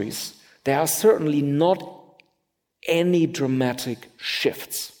countries, there are certainly not any dramatic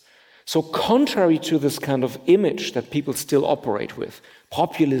shifts. So contrary to this kind of image that people still operate with,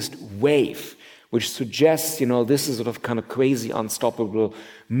 populist wave, which suggests, this is sort of kind of crazy, unstoppable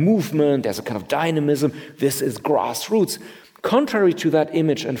movement, there's a kind of dynamism, this is grassroots. Contrary to that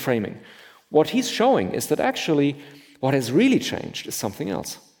image and framing, what he's showing is that actually what has really changed is something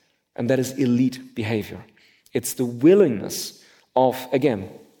else, and that is elite behavior. It's the willingness of, again,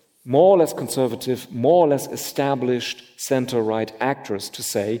 more or less conservative, more or less established center-right actors to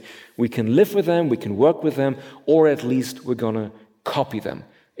say, we can live with them, we can work with them, or at least we're going to copy them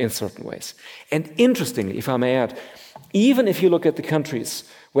in certain ways. And interestingly, if I may add, even if you look at the countries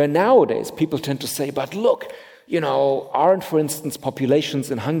where nowadays people tend to say, but look, aren't, for instance,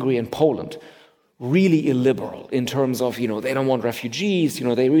 populations in Hungary and Poland really illiberal in terms of, they don't want refugees,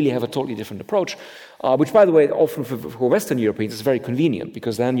 they really have a totally different approach, which, by the way, often for Western Europeans is very convenient,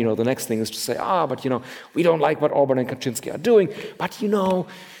 because then, the next thing is to say, but, we don't like what Orban and Kaczynski are doing, but,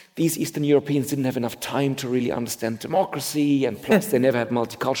 these Eastern Europeans didn't have enough time to really understand democracy, and plus they never had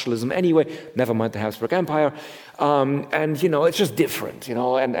multiculturalism anyway, never mind the Habsburg Empire, and, it's just different,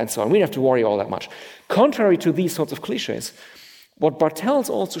 and so on. We don't have to worry all that much. Contrary to these sorts of cliches, what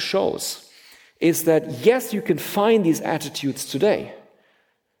Bartels also shows is that, yes, you can find these attitudes today,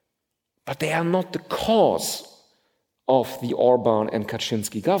 but they are not the cause of the Orban and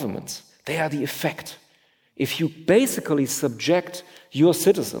Kaczynski governments. They are the effect. If you basically subject your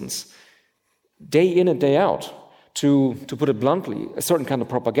citizens day in and day out to put it bluntly, a certain kind of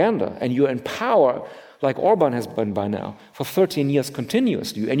propaganda, and you empower, like Orban has been by now, for 13 years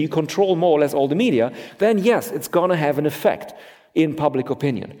continuously, and you control more or less all the media, then yes, it's going to have an effect in public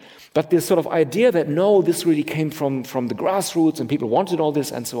opinion. But this sort of idea that, no, this really came from the grassroots and people wanted all this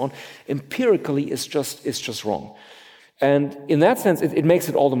and so on, empirically is just wrong. And in that sense, it makes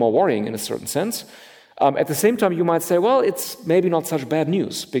it all the more worrying in a certain sense. At the same time, you might say, well, it's maybe not such bad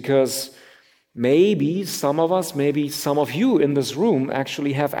news, because maybe some of us, maybe some of you in this room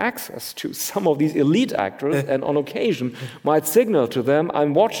actually have access to some of these elite actors, and on occasion might signal to them,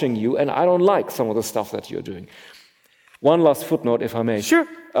 I'm watching you and I don't like some of the stuff that you're doing. One last footnote, if I may. Sure.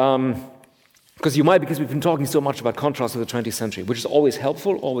 Because we've been talking so much about contrast of the 20th century, which is always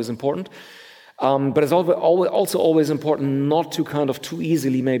helpful, always important. But it's also always important not to kind of too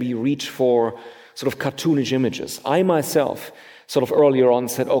easily maybe reach for sort of cartoonish images. I myself sort of earlier on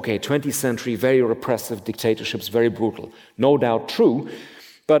said, okay, 20th century, very repressive dictatorships, very brutal. No doubt true.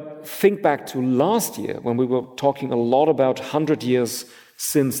 But think back to last year when we were talking a lot about 100 years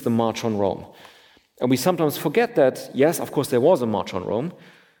since the March on Rome. And we sometimes forget that, yes, of course, there was a March on Rome,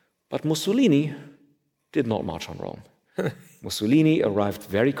 but Mussolini did not march on Rome. Mussolini arrived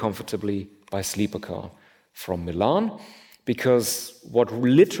very comfortably by sleeper car from Milan, because what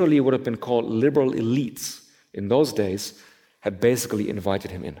literally would have been called liberal elites in those days had basically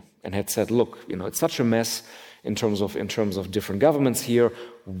invited him in and had said, look, it's such a mess in terms of different governments here,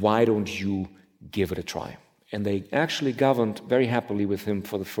 why don't you give it a try? And they actually governed very happily with him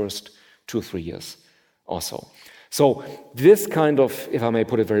for the first 2 or 3 years or so. So this kind of, if I may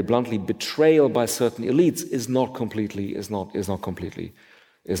put it very bluntly, betrayal by certain elites is not completely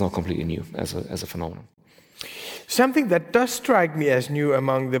new as a phenomenon. Something that does strike me as new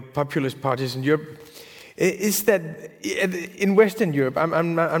among the populist parties in Europe is that in Western Europe,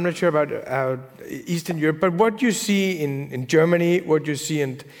 I'm not sure about Eastern Europe, but what you see in Germany, what you see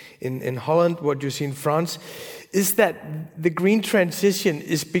in Holland, what you see in France, is that the green transition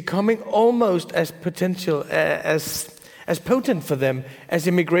is becoming almost as potential as potent for them as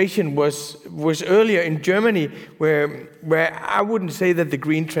immigration was earlier in Germany, where I wouldn't say that the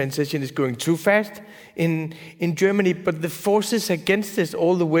green transition is going too fast in Germany, but the forces against this,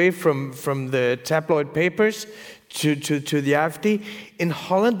 all the way from the tabloid papers to the AfD. In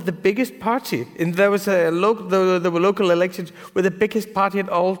Holland, the biggest party, and there were local elections where the biggest party in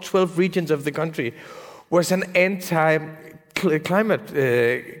all 12 regions of the country was an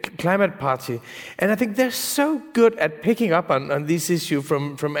climate party, and I think they're so good at picking up on this issue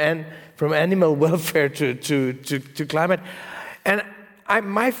from animal welfare to climate. And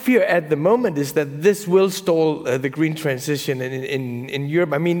my fear at the moment is that this will stall the green transition in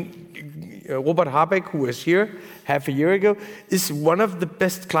Europe. I mean, Robert Habeck, who was here half a year ago, is one of the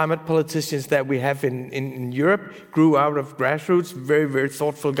best climate politicians that we have in Europe, grew out of grassroots, very, very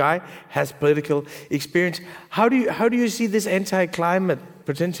thoughtful guy, has political experience. How do you see this anti-climate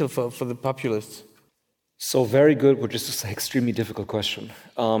potential for the populists? So very good, which is just an extremely difficult question.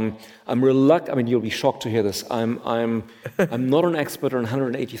 I'm reluctant. I mean, you'll be shocked to hear this. I'm not an expert on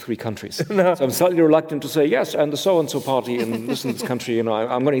 183 countries, no. So I'm slightly reluctant to say yes. And the so-and-so party in this country, I'm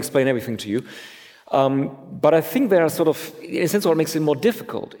going to explain everything to you. But I think there are sort of, in a sense, what makes it more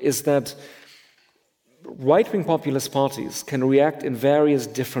difficult is that right-wing populist parties can react in various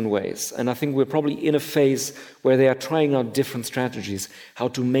different ways. And I think we're probably in a phase where they are trying out different strategies, how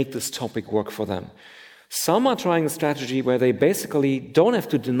to make this topic work for them. Some are trying a strategy where they basically don't have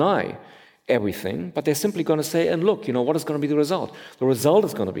to deny everything, but they're simply going to say, and look, what is going to be the result? The result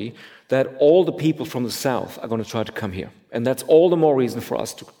is going to be that all the people from the south are going to try to come here. And that's all the more reason for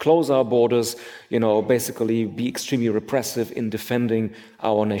us to close our borders, basically be extremely repressive in defending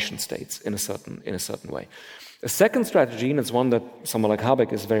our nation states in a certain way. A second strategy, and it's one that someone like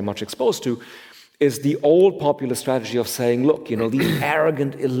Habeck is very much exposed to, is the old populist strategy of saying, look, these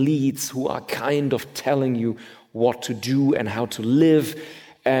arrogant elites who are kind of telling you what to do and how to live,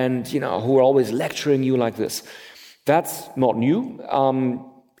 and who are always lecturing you like this. That's not new.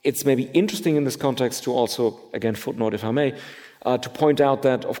 It's maybe interesting in this context to also, again, footnote if I may, to point out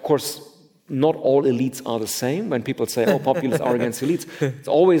that, of course, not all elites are the same. When people say, populists are against elites, it's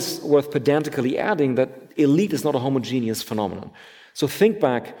always worth pedantically adding that elite is not a homogeneous phenomenon. So think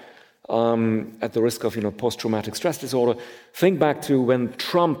back, at the risk of post-traumatic stress disorder, think back to when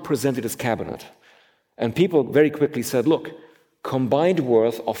Trump presented his cabinet. And people very quickly said, look, combined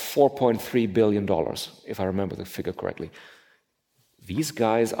worth of $4.3 billion, if I remember the figure correctly. These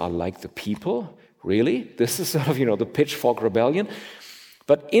guys are like the people? Really? This is sort of, the pitchfork rebellion?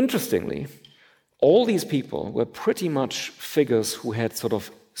 But interestingly, all these people were pretty much figures who had sort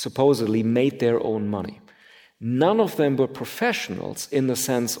of supposedly made their own money. None of them were professionals in the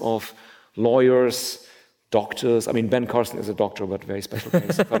sense of lawyers, doctors. I mean, Ben Carson is a doctor, but very special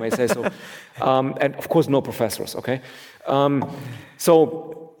case, if I may say so. And of course, no professors, okay?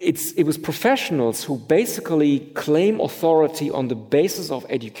 So it was professionals who basically claim authority on the basis of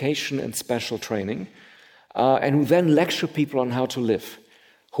education and special training, and who then lecture people on how to live,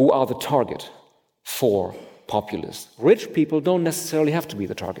 who are the target for populists. Rich people don't necessarily have to be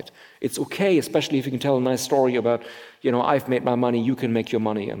the target. It's okay, especially if you can tell a nice story about, I've made my money, you can make your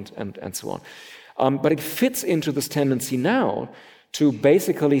money, and so on. But it fits into this tendency now to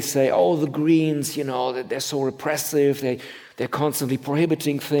basically say, the Greens, they're so repressive, they're constantly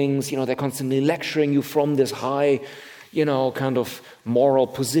prohibiting things, they're constantly lecturing you from this high, kind of moral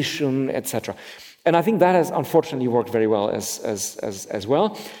position, etc. And I think that has unfortunately worked very well as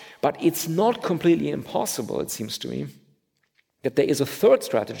well. But it's not completely impossible, it seems to me, that there is a third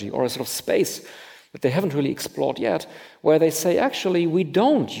strategy or a sort of space that they haven't really explored yet, where they say, actually, we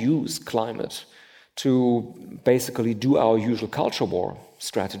don't use climate to basically do our usual culture war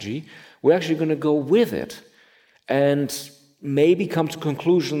strategy. We're actually going to go with it and maybe come to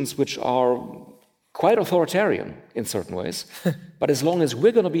conclusions which are quite authoritarian in certain ways. But as long as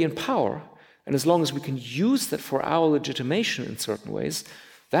we're going to be in power, and as long as we can use that for our legitimation in certain ways,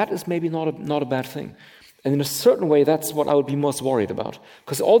 that is maybe not a bad thing. And in a certain way, that's what I would be most worried about.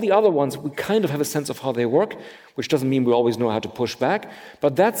 Because all the other ones, we kind of have a sense of how they work, which doesn't mean we always know how to push back.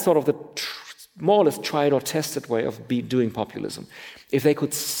 But that's sort of the more or less tried or tested way of doing populism. If they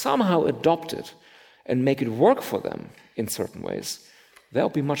could somehow adopt it and make it work for them in certain ways, that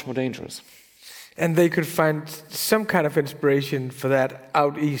would be much more dangerous. And they could find some kind of inspiration for that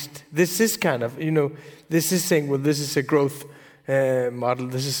out east. This is kind of, this is saying, well, this is a growth model.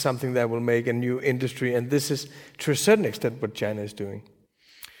 This is something that will make a new industry, and this is, to a certain extent, what China is doing.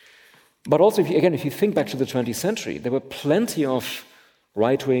 But also, if you think back to the 20th century, there were plenty of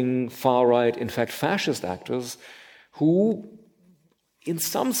right-wing, far-right, in fact, fascist actors who, in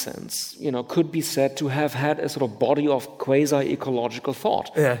some sense, could be said to have had a sort of body of quasi-ecological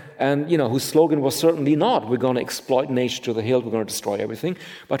thought. Yeah. And, whose slogan was certainly not, we're going to exploit nature to the hilt, we're going to destroy everything,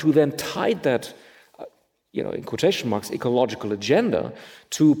 but who then tied that in quotation marks, ecological agenda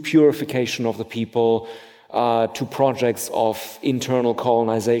to purification of the people, to projects of internal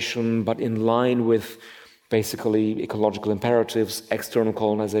colonization, but in line with basically ecological imperatives, external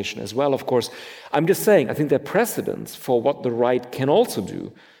colonization as well, of course. I'm just saying, I think there are precedents for what the right can also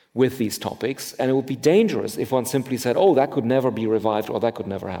do with these topics, and it would be dangerous if one simply said, oh, that could never be revived or that could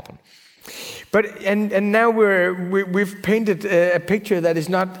never happen. But and now we've painted a picture that is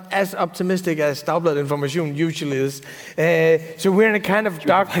not as optimistic as Dagbladet Information usually is. So we're in a kind of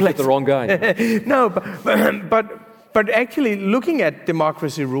dark place. The wrong guy. No, but actually looking at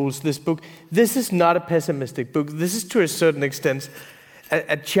Democracy Rules, this book, this is not a pessimistic book. This is to a certain extent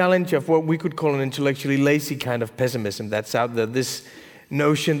a challenge of what we could call an intellectually lazy kind of pessimism that's out there. This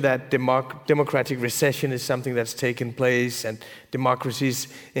notion that democratic recession is something that's taken place and democracy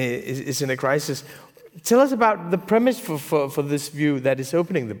is in a crisis. Tell us about the premise for this view that is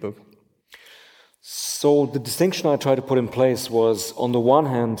opening the book. So the distinction I tried to put in place was, on the one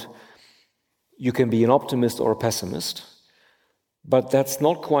hand, you can be an optimist or a pessimist, but that's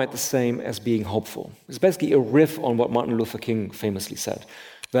not quite the same as being hopeful. It's basically a riff on what Martin Luther King famously said,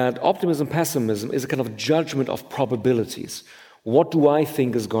 that optimism, pessimism is a kind of judgment of probabilities. What do I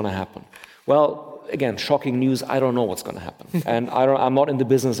think is going to happen? Well, again, shocking news, I don't know what's going to happen. And I'm not in the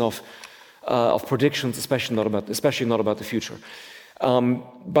business of predictions, especially not about the future.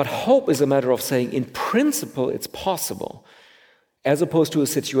 But hope is a matter of saying, in principle, it's possible, as opposed to a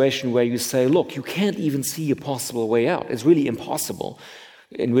situation where you say, look, you can't even see a possible way out. It's really impossible.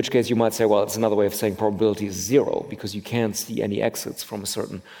 In which case you might say, well, it's another way of saying probability is zero, because you can't see any exits from a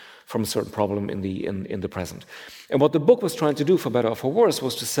certain problem in the present. And what the book was trying to do, for better or for worse,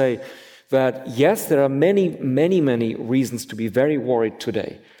 was to say that, yes, there are many, many, many reasons to be very worried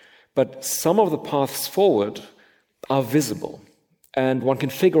today, but some of the paths forward are visible, and one can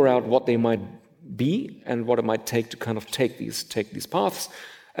figure out what they might be and what it might take to kind of take these paths,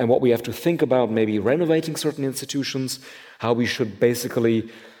 and what we have to think about, maybe renovating certain institutions, how we should basically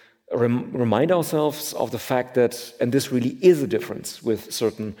remind ourselves of the fact that, and this really is a difference with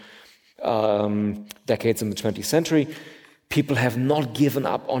certain decades in the 20th century, people have not given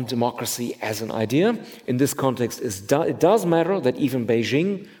up on democracy as an idea. In this context, it does matter that even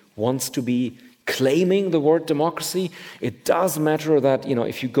Beijing wants to be claiming the word democracy. It does matter that,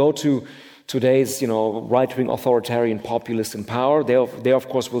 if you go to today's, right-wing authoritarian populists in power, they of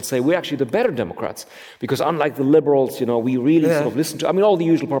course will say, we're actually the better Democrats, because unlike the liberals, we really sort of listen to, all the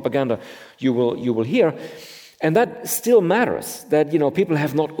usual propaganda you will hear. And that still matters, that, people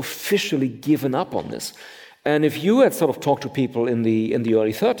have not officially given up on this. And if you had sort of talked to people in the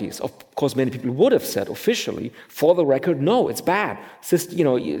early 30s, of course, many people would have said officially, for the record, no, it's bad.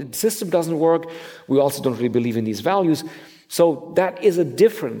 System doesn't work. We also don't really believe in these values. So that is a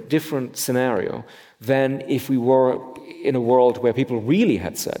different scenario than if we were in a world where people really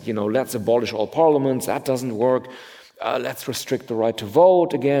had said, let's abolish all parliaments, that doesn't work. Let's restrict the right to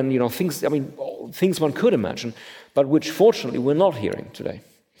vote again. Things one could imagine, but which fortunately we're not hearing today.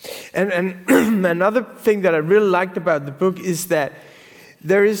 And another thing that I really liked about the book is that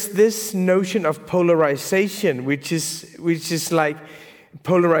there is this notion of polarization, which is like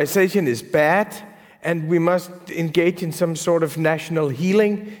polarization is bad, and we must engage in some sort of national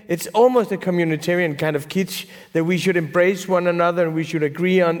healing. It's almost a communitarian kind of kitsch that we should embrace one another and we should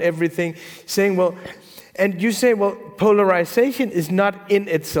agree on everything. And you say, polarization is not in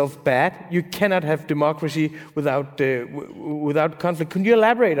itself bad. You cannot have democracy without conflict. Can you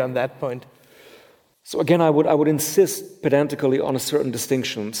elaborate on that point? So again, I would insist pedantically on a certain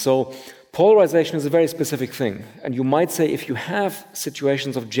distinction. So polarization is a very specific thing. And you might say if you have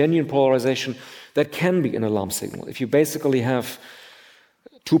situations of genuine polarization, that can be an alarm signal. If you basically have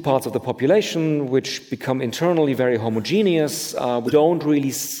two parts of the population which become internally very homogeneous, we don't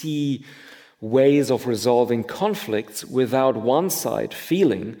really see ways of resolving conflicts without one side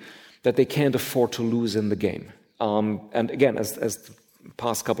feeling that they can't afford to lose in the game. And again, as the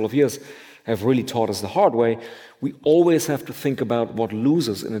past couple of years have really taught us the hard way, we always have to think about what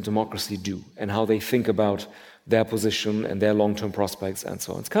losers in a democracy do and how they think about their position and their long-term prospects and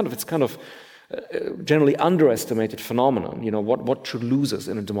so on. It's kind of generally underestimated phenomenon. What should losers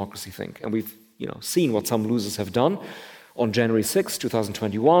in a democracy think? And we've seen what some losers have done. On January 6,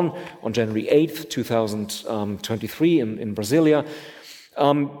 2021, on January 8th, 2023 in Brasilia.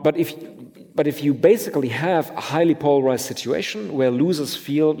 But if you basically have a highly polarized situation where losers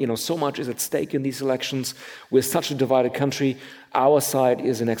feel, so much is at stake in these elections, we're such a divided country, our side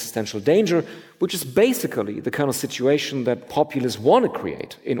is in existential danger, which is basically the kind of situation that populists want to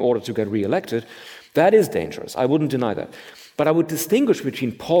create in order to get re-elected, that is dangerous. I wouldn't deny that. But I would distinguish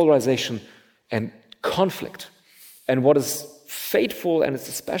between polarization and conflict. And what is fateful, and it's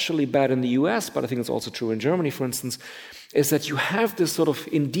especially bad in the US, but I think it's also true in Germany, for instance, is that you have this sort of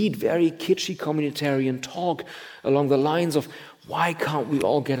indeed very kitschy communitarian talk along the lines of why can't we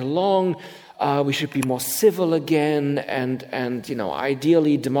all get along? We should be more civil again, and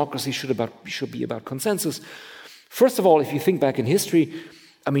ideally democracy should be about consensus. First of all, if you think back in history,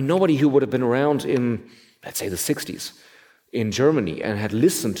 nobody who would have been around in, let's say, the 60s in Germany and had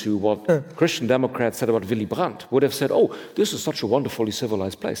listened to what Christian Democrats said about Willy Brandt would have said, "Oh, this is such a wonderfully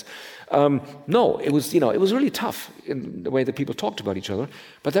civilized place." No, it was really tough in the way that people talked about each other,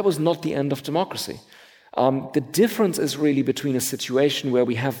 but that was not the end of democracy. The difference is really between a situation where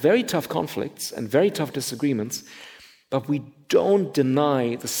we have very tough conflicts and very tough disagreements, but we don't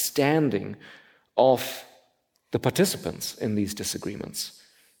deny the standing of the participants in these disagreements.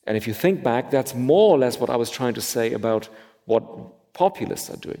 And if you think back, that's more or less what I was trying to say about what populists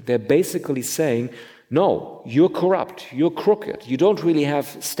are doing. They're basically saying, no, you're corrupt, you're crooked, you don't really have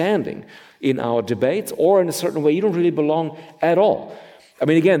standing in our debates, or in a certain way, you don't really belong at all.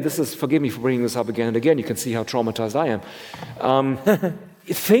 Again, forgive me for bringing this up again and again, you can see how traumatized I am.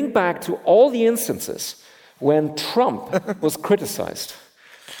 Think back to all the instances when Trump was criticized.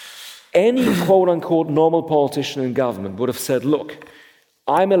 Any quote-unquote normal politician in government would have said, look,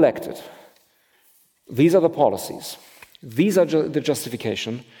 I'm elected. These are the policies. These are the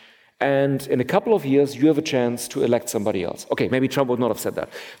justification. And in a couple of years, you have a chance to elect somebody else. Okay, maybe Trump would not have said that.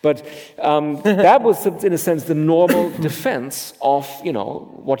 But that was, in a sense, the normal defense of,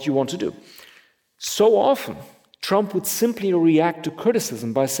 what you want to do. So often, Trump would simply react to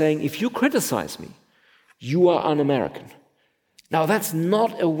criticism by saying, if you criticize me, you are un-American. Now, that's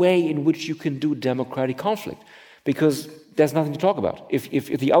not a way in which you can do democratic conflict, because there's nothing to talk about.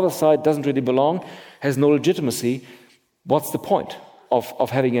 If the other side doesn't really belong, has no legitimacy, what's the point of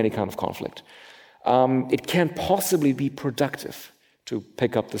having any kind of conflict? It can't possibly be productive, to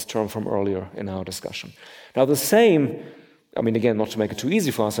pick up this term from earlier in our discussion. Now, the same, again, not to make it too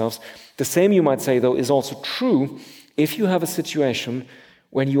easy for ourselves, the same, you might say, though, is also true if you have a situation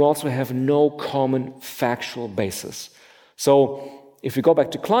when you also have no common factual basis. So, if we go back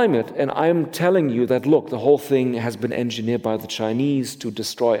to climate, and I'm telling you that, look, the whole thing has been engineered by the Chinese to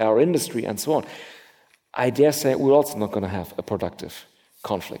destroy our industry and so on, I dare say we're also not going to have a productive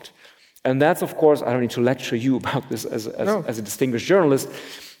conflict. And that's, of course, I don't need to lecture you about this as a distinguished journalist.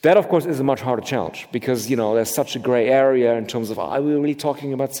 That, of course, is a much harder challenge because, there's such a gray area in terms of, are we really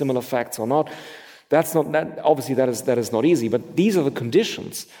talking about similar facts or not? Obviously, that is not easy, but these are the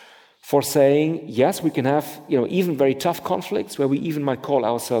conditions for saying, yes, we can have, even very tough conflicts where we even might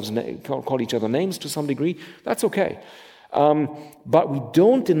call each other names to some degree. That's okay. But we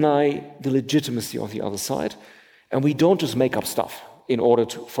don't deny the legitimacy of the other side, and we don't just make up stuff in order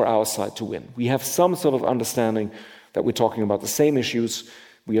for our side to win. We have some sort of understanding that we're talking about the same issues.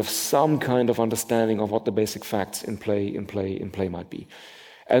 We have some kind of understanding of what the basic facts in play might be.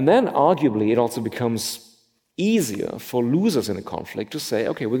 And then, arguably, it also becomes easier for losers in a conflict to say,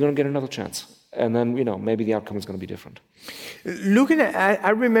 okay, we're going to get another chance. And then, maybe the outcome is going to be different. Looking at, I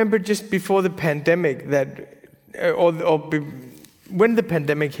remember just before the pandemic that, when the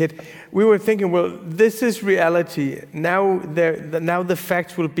pandemic hit, we were thinking, well, this is reality. Now the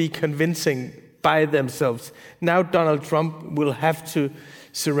facts will be convincing by themselves. Now Donald Trump will have to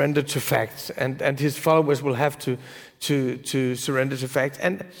surrender to facts, and his followers will have to surrender to facts.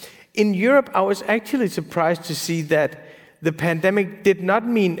 And in Europe, I was actually surprised to see that the pandemic did not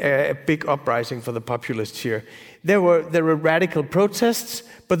mean a big uprising for the populists here. There were radical protests,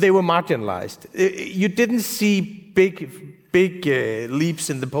 but they were marginalized. You didn't see big leaps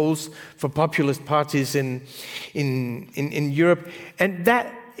in the polls for populist parties in Europe, and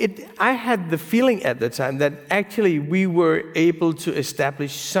I had the feeling at the time that actually we were able to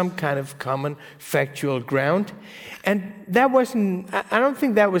establish some kind of common factual ground. And that wasn't, I don't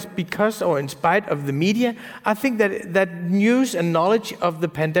think that was because or in spite of the media. I think that news and knowledge of the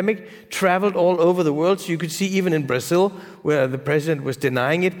pandemic traveled all over the world. So you could see even in Brazil, where the president was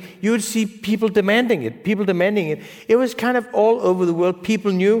denying it, you would see people demanding it. It was kind of all over the world.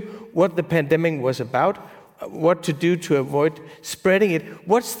 People knew what the pandemic was about, what to do to avoid spreading it.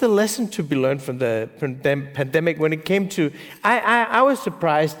 What's the lesson to be learned from the pandemic when it came to... I was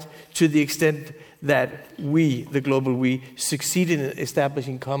surprised to the extent that we, the global we, succeeded in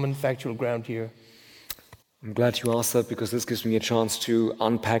establishing common factual ground here. I'm glad you asked that because this gives me a chance to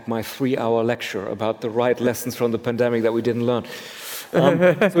unpack my 3-hour lecture about the right lessons from the pandemic that we didn't learn.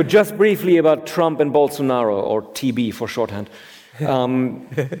 So just briefly about Trump and Bolsonaro, or TB for shorthand.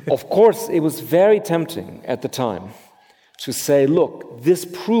 Of course, it was very tempting at the time to say, look, this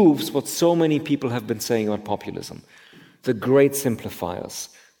proves what so many people have been saying about populism. The great simplifiers,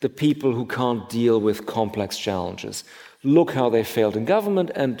 the people who can't deal with complex challenges, look how they failed in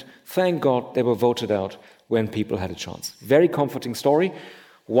government, and thank God they were voted out when people had a chance. Very comforting story,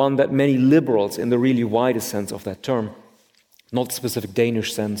 one that many liberals, in the really widest sense of that term, not the specific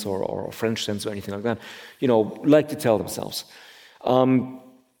Danish sense or French sense or anything like that, like to tell themselves.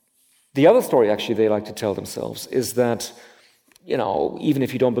 The other story, actually, they like to tell themselves is that, even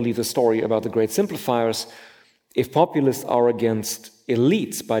if you don't believe the story about the great simplifiers, if populists are against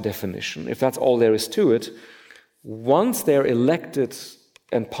elites by definition, if that's all there is to it, once they're elected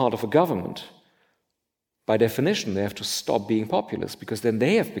and part of a government, by definition, they have to stop being populist, because then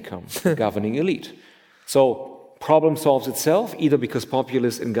they have become the governing elite. So problem solves itself, either because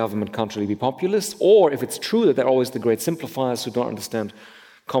populists in government can't really be populists, or if it's true that they're always the great simplifiers who don't understand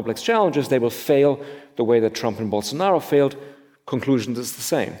complex challenges, they will fail the way that Trump and Bolsonaro failed. Conclusion is the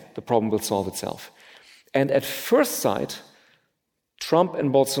same. The problem will solve itself. And at first sight, Trump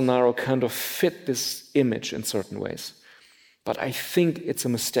and Bolsonaro kind of fit this image in certain ways. But I think it's a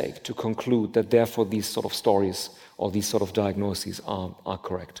mistake to conclude that therefore these sort of stories or these sort of diagnoses are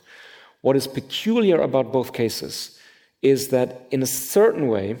correct. What is peculiar about both cases is that in a certain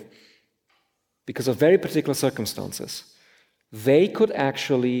way, because of very particular circumstances, they could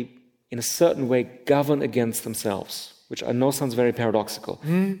actually, in a certain way, govern against themselves, which I know sounds very paradoxical.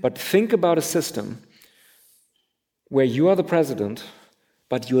 But think about a system where you are the president,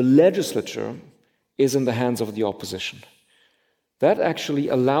 but your legislature is in the hands of the opposition. That actually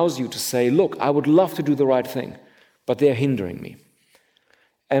allows you to say, look, I would love to do the right thing, but they're hindering me.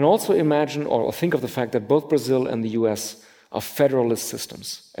 And also imagine or think of the fact that both Brazil and the US are federalist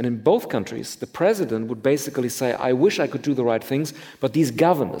systems. And in both countries, the president would basically say, I wish I could do the right things, but these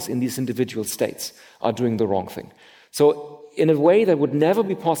governors in these individual states are doing the wrong thing. So in a way that would never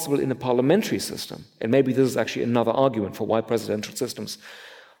be possible in a parliamentary system, and maybe this is actually another argument for why presidential systems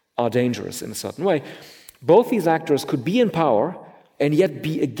are dangerous in a certain way, both these actors could be in power and yet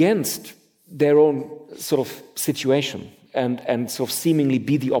be against their own sort of situation and sort of seemingly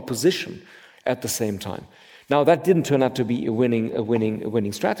be the opposition at the same time. Now, that didn't turn out to be a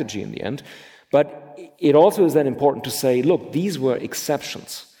winning strategy in the end, but it also is then important to say, look, these were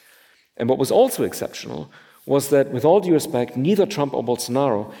exceptions. And what was also exceptional was that, with all due respect, neither Trump or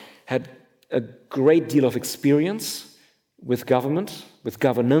Bolsonaro had a great deal of experience with government, with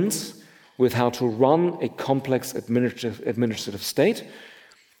governance, with how to run a complex administrative state.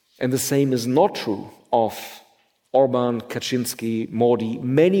 And the same is not true of Orban, Kaczynski, Modi,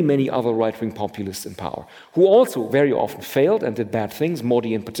 many other right-wing populists in power, who also very often failed and did bad things,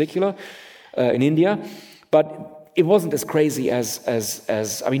 Modi in particular, in India. But it wasn't as crazy as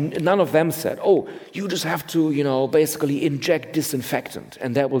none of them said, oh, you just have to, basically inject disinfectant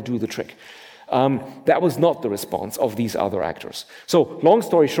and that will do the trick. That was not the response of these other actors. So, long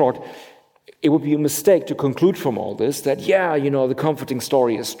story short, it would be a mistake to conclude from all this that, the comforting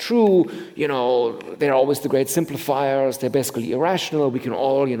story is true, they're always the great simplifiers, they're basically irrational, we can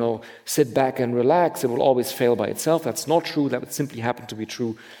all, sit back and relax, it will always fail by itself. That's not true. That would simply happen to be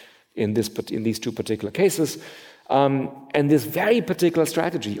true in these two particular cases. And this very particular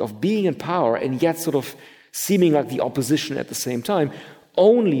strategy of being in power and yet sort of seeming like the opposition at the same time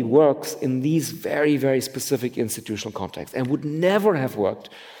only works in these very, very specific institutional contexts and would never have worked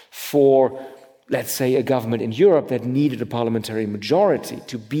for, let's say, a government in Europe that needed a parliamentary majority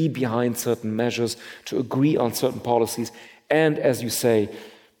to be behind certain measures, to agree on certain policies, and, as you say,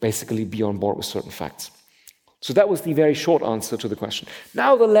 basically be on board with certain facts. So that was the very short answer to the question.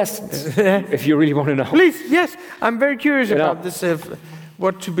 Now the lessons, if you really want to know. Please, yes. I'm very curious about this,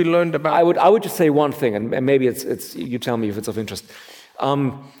 what to be learned about. I would just say one thing, and maybe it's you tell me if it's of interest.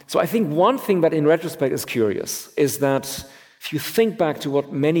 So I think one thing that in retrospect is curious is that if you think back to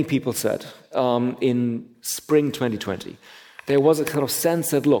what many people said in spring 2020, there was a kind of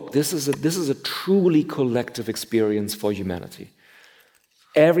sense that, look, this is a truly collective experience for humanity.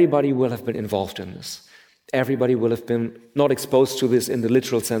 Everybody will have been involved in this. Everybody will have been not exposed to this in the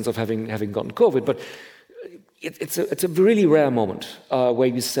literal sense of having gotten COVID, but it's a really rare moment where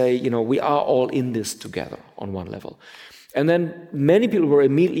you say, we are all in this together on one level. And then many people were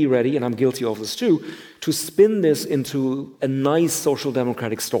immediately ready, and I'm guilty of this too, to spin this into a nice social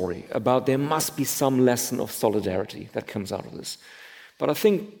democratic story about there must be some lesson of solidarity that comes out of this. But I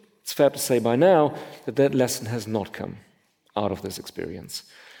think it's fair to say by now that lesson has not come out of this experience.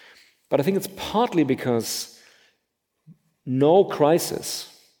 But I think it's partly because no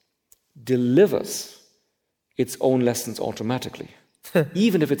crisis delivers its own lessons automatically.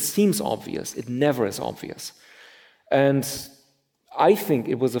 Even if it seems obvious, it never is obvious. And I think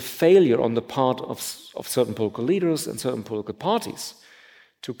it was a failure on the part of certain political leaders and certain political parties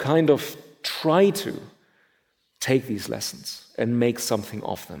to kind of try to take these lessons and make something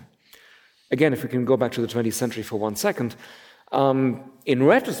of them. Again, if we can go back to the 20th century for 1 second, in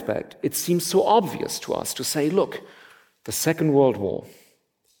retrospect, it seems so obvious to us to say, look, the Second World War,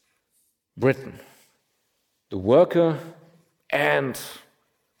 Britain, the worker and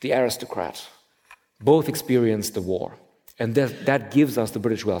the aristocrat both experienced the war. And that gives us the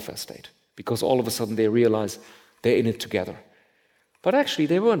British welfare state, because all of a sudden they realize they're in it together. But actually,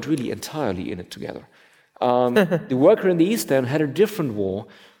 they weren't really entirely in it together. The worker in the East End had a different war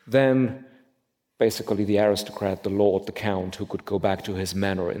than basically the aristocrat, the lord, the count, who could go back to his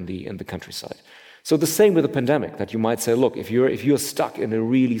manor in the countryside. So the same with the pandemic, that you might say, look, if you're stuck in a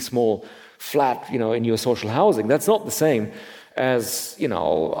really small flat, in your social housing, that's not the same as,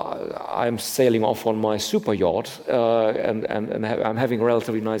 I'm sailing off on my super yacht and I'm having a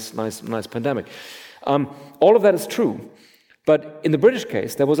relatively nice pandemic. All of that is true. But in the British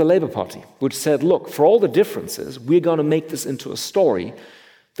case, there was a Labour Party which said, look, for all the differences, we're going to make this into a story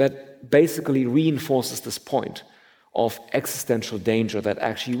that basically reinforces this point of existential danger that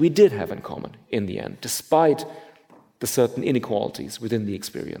actually we did have in common in the end, despite the certain inequalities within the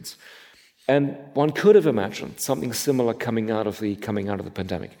experience. And one could have imagined something similar coming out of the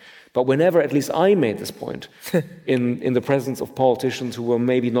pandemic. But whenever, at least I made this point, in the presence of politicians who were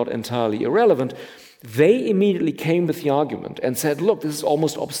maybe not entirely irrelevant, they immediately came with the argument and said, look, this is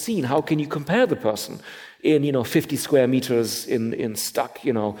almost obscene. How can you compare the person in 50 square meters in stuck,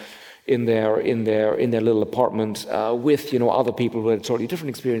 in their little apartment with other people who had totally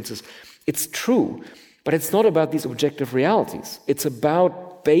different experiences? It's true, but it's not about these objective realities. It's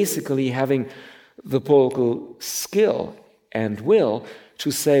about basically having the political skill and will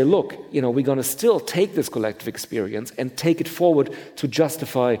to say, look, we're going to still take this collective experience and take it forward to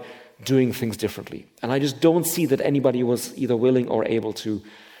justify doing things differently. And I just don't see that anybody was either willing or able to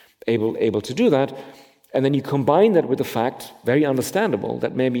do that. And then you combine that with the fact, very understandable,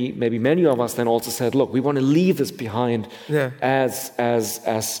 that maybe many of us then also said, look, we want to leave this behind as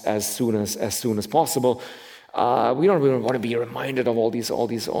soon as possible. We don't really want to be reminded of all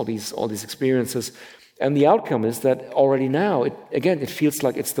these experiences. And the outcome is that already now, it feels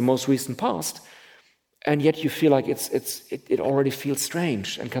like it's the most recent past. And yet you feel like it already feels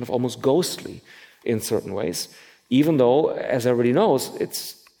strange and kind of almost ghostly in certain ways, even though, as everybody knows,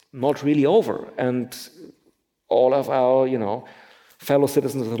 it's not really over. And all of our, fellow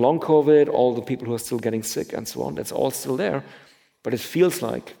citizens with long COVID, all the people who are still getting sick and so on, that's all still there. But it feels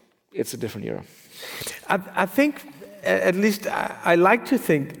like it's a different era. I think, at least I like to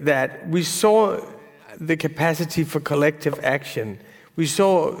think that we saw the capacity for collective action. We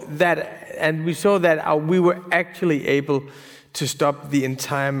saw that, and we saw that we were actually able to stop the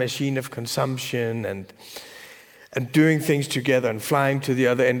entire machine of consumption and doing things together and flying to the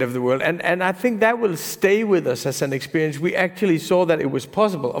other end of the world. And I think that will stay with us as an experience. We actually saw that it was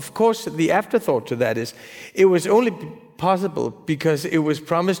possible. Of course, the afterthought to that is it was only possible because it was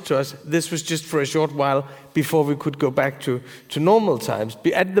promised to us this was just for a short while before we could go back to normal times.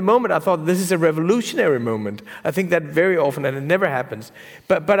 At the moment, I thought this is a revolutionary moment. I think that very often, and it never happens.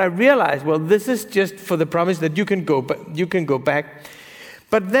 But I realized, well, this is just for the promise that you can go back.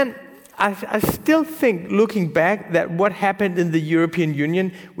 But then I still think, looking back, that what happened in the European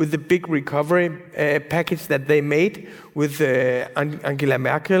Union with the big recovery package that they made with Angela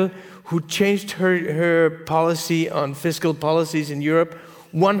Merkel, who changed her policy on fiscal policies in Europe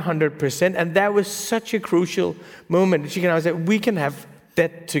 100%. And that was such a crucial moment. She can always say, we can have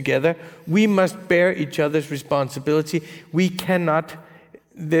debt together. We must bear each other's responsibility. We cannot...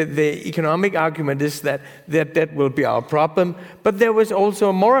 The economic argument is that their debt will be our problem, but there was also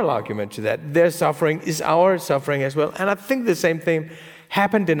a moral argument to that. Their suffering is our suffering as well. And I think the same thing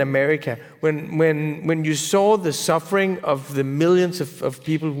happened in America when you saw the suffering of the millions of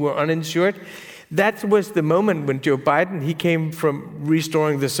people who were uninsured. That was the moment when Joe Biden, he came from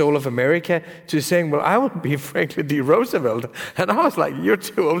restoring the soul of America to saying, well, I will be Franklin D. Roosevelt. And I was like, you're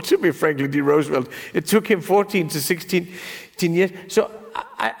too old to be Franklin D. Roosevelt. It took him 14 to 16 years. So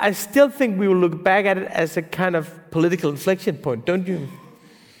I still think we will look back at it as a kind of political inflection point, don't you?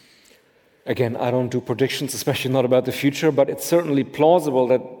 Again, I don't do predictions, especially not about the future, but it's certainly plausible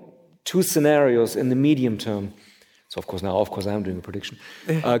that two scenarios in the medium term, so of course I am doing a prediction,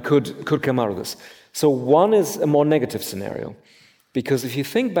 could come out of this. So one is a more negative scenario, because if you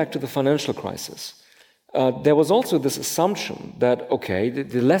think back to the financial crisis, there was also this assumption that, okay,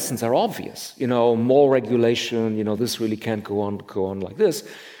 the lessons are obvious. More regulation, this really can't go on like this.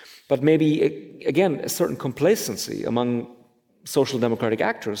 But maybe, again, a certain complacency among social democratic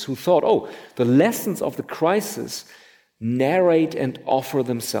actors who thought, the lessons of the crisis narrate and offer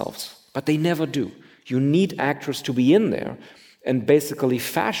themselves. But they never do. You need actors to be in there and basically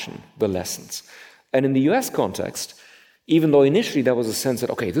fashion the lessons. And in the US context, even though initially there was a sense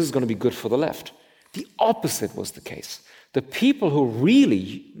that, okay, this is going to be good for the left, the opposite was the case. The people who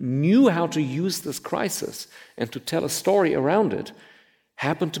really knew how to use this crisis and to tell a story around it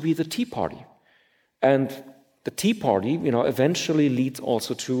happened to be the Tea Party. And the Tea Party, eventually leads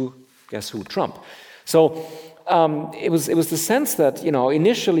also to, guess who, Trump. So it was the sense that,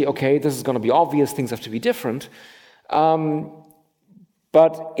 initially, okay, this is going to be obvious, things have to be different.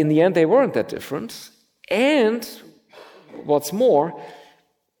 But in the end, they weren't that different. And what's more,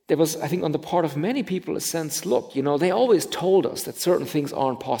 there was, I think, on the part of many people, a sense, look, they always told us that certain things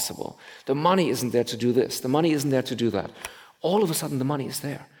aren't possible. The money isn't there to do this. The money isn't there to do that. All of a sudden, the money is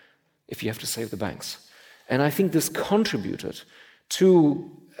there if you have to save the banks. And I think this contributed to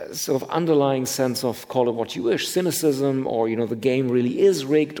a sort of underlying sense of, call it what you wish, cynicism, or, the game really is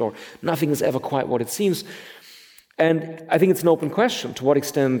rigged, or nothing is ever quite what it seems. And I think it's an open question to what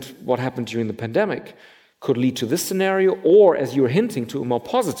extent what happened during the pandemic could lead to this scenario, or, as you're hinting, to a more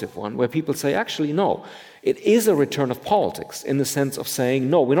positive one, where people say, actually, no, it is a return of politics in the sense of saying,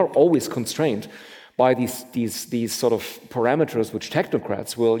 no, we're not always constrained by these sort of parameters which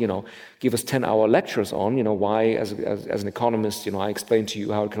technocrats will, give us 10-hour lectures on, why, as an economist, I explain to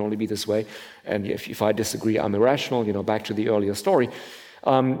you how it can only be this way, and if I disagree, I'm irrational, back to the earlier story.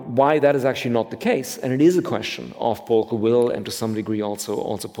 Why that is actually not the case, and it is a question of political will and to some degree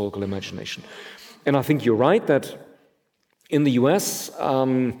also political imagination. And I think you're right that in the US,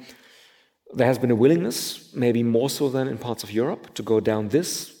 there has been a willingness, maybe more so than in parts of Europe, to go down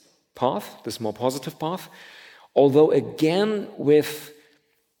this path, this more positive path, although again with,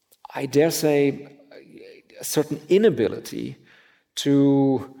 I dare say, a certain inability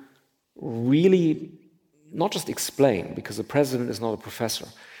to really not just explain, because the president is not a professor,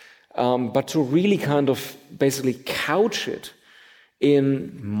 but to really kind of basically couch it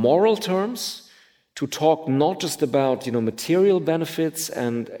in moral terms, to talk not just about material benefits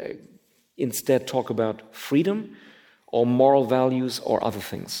and instead talk about freedom or moral values or other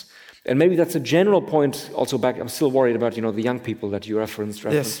things. And maybe that's a general point also back, I'm still worried about the young people that you referenced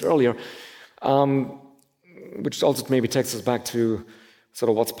yes. earlier, which also maybe takes us back to sort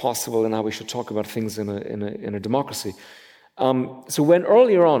of what's possible and how we should talk about things in a democracy. So when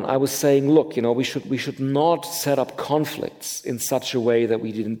earlier on I was saying, look, we should not set up conflicts in such a way that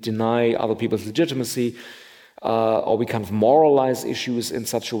we didn't deny other people's legitimacy, or we kind of moralize issues in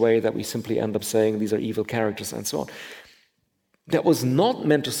such a way that we simply end up saying these are evil characters and so on. That was not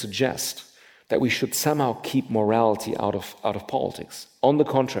meant to suggest that we should somehow keep morality out of politics. On the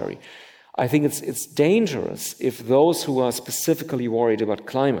contrary, I think it's dangerous if those who are specifically worried about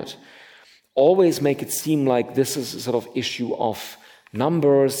climate always make it seem like this is a sort of issue of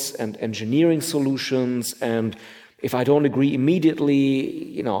numbers and engineering solutions, and if I don't agree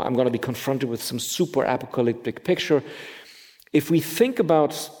immediately, I'm going to be confronted with some super apocalyptic picture. If we think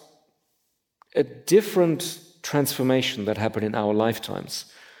about a different transformation that happened in our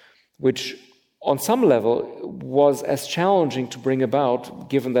lifetimes, which on some level was as challenging to bring about,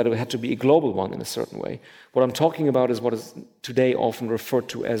 given that it had to be a global one in a certain way. What I'm talking about is what is today often referred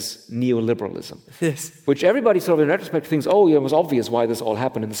to as neoliberalism, yes. Which everybody sort of in retrospect thinks, oh, yeah, it was obvious why this all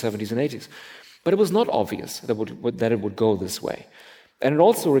happened in the 70s and 80s. But it was not obvious that it would go this way. And it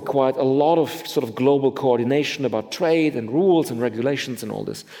also required a lot of sort of global coordination about trade and rules and regulations and all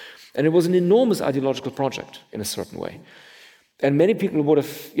this. And it was an enormous ideological project in a certain way. And many people would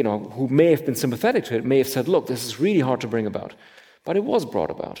have, who may have been sympathetic to it, may have said, look, this is really hard to bring about. But it was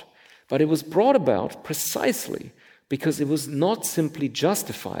brought about. But it was brought about precisely because it was not simply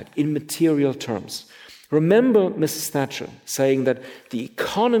justified in material terms. Remember Mrs. Thatcher saying that the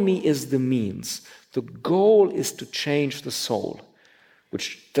economy is the means. The goal is to change the soul,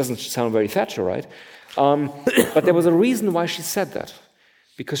 which doesn't sound very Thatcherite. But there was a reason why she said that.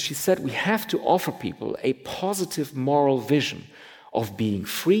 Because she said we have to offer people a positive moral vision of being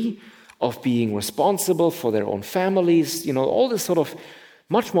free, of being responsible for their own families, all this sort of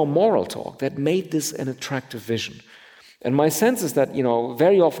much more moral talk that made this an attractive vision. And my sense is that,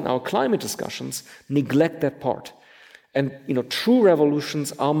 very often our climate discussions neglect that part. And, true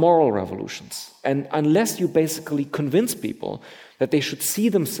revolutions are moral revolutions. And unless you basically convince people that they should see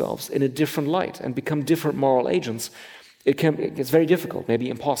themselves in a different light and become different moral agents, it's very difficult, maybe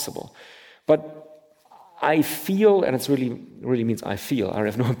impossible. But I feel, and it really means I feel, I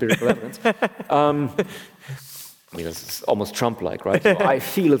have no empirical evidence. It's almost Trump-like, right? So I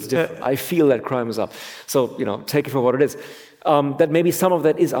feel it's different. I feel that crime is up. So, take it for what it is. that maybe some of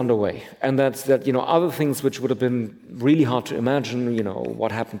that is underway, and that other things which would have been really hard to imagine,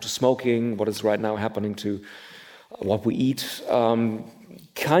 what happened to smoking, what is right now happening to what we eat,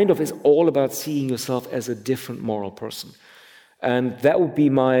 kind of is all about seeing yourself as a different moral person. And that would be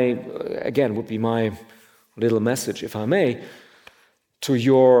my little message, if I may, to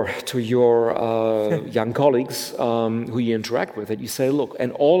your young colleagues who you interact with, that you say, look,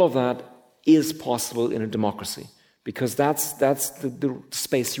 and all of that is possible in a democracy, because that's the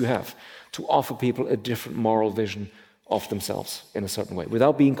space you have to offer people a different moral vision of themselves in a certain way,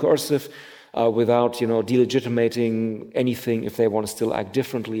 without being coercive, without delegitimating anything if they want to still act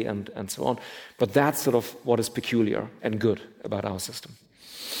differently and so on. But that's sort of what is peculiar and good about our system.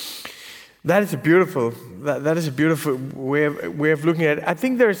 That is a beautiful way of looking at it. I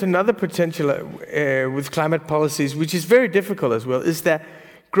think there is another potential with climate policies, which is very difficult as well, is that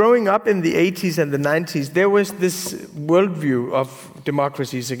growing up in the 80s and the 90s, there was this worldview of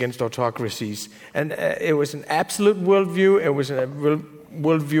democracies against autocracies. And it was an absolute worldview. It was a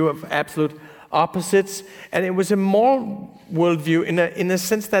worldview of absolute opposites. And it was a moral worldview in a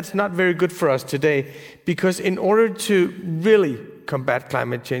sense that's not very good for us today. Because in order to really combat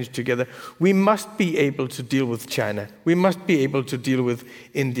climate change together, we must be able to deal with China. We must be able to deal with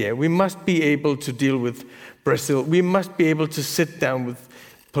India. We must be able to deal with Brazil. We must be able to sit down with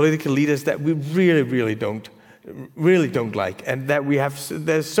political leaders that we really don't like, and that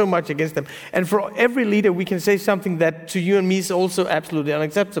there's so much against them. And for every leader, we can say something that to you and me is also absolutely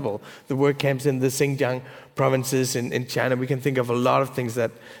unacceptable. The work camps in the Xinjiang provinces in China. We can think of a lot of things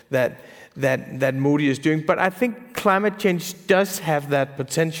that Modi is doing. But I think climate change does have that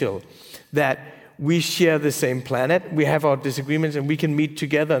potential, that we share the same planet, we have our disagreements, and we can meet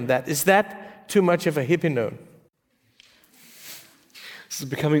together on that. Is that too much of a hippie note? This is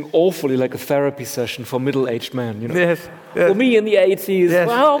becoming awfully like a therapy session for middle-aged men. Yes. For me in the 80s, yes,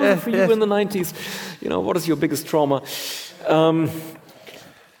 well, for you in the 90s, what is your biggest trauma?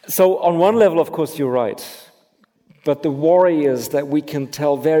 So on one level, of course, you're right. But the worry is that we can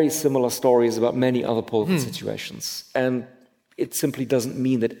tell very similar stories about many other political situations. And it simply doesn't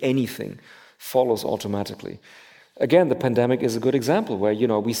mean that anything follows automatically. Again, the pandemic is a good example where,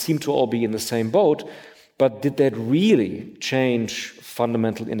 we seem to all be in the same boat, but did that really change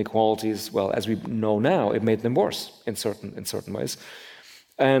fundamental inequalities? Well, as we know now, it made them worse in certain ways.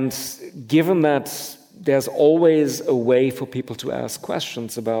 And given that there's always a way for people to ask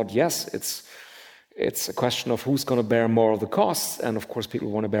questions about, yes, it's a question of who's going to bear more of the costs, and of course people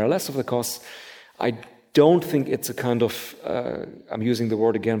want to bear less of the costs. I don't think it's a kind of, I'm using the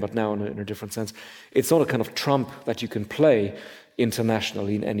word again, but now in a different sense, it's not a kind of trump that you can play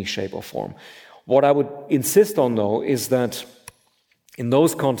internationally in any shape or form. What I would insist on, though, is that in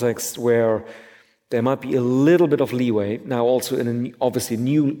those contexts where there might be a little bit of leeway, now also in a obviously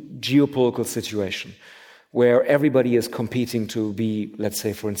new geopolitical situation, where everybody is competing to be, let's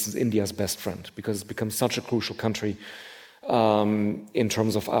say, for instance, India's best friend, because it's become such a crucial country in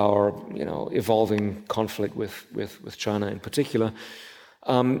terms of our, evolving conflict with China in particular,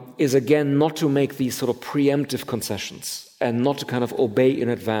 is again not to make these sort of preemptive concessions and not to kind of obey in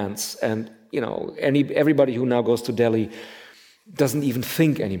advance. And everybody who now goes to Delhi doesn't even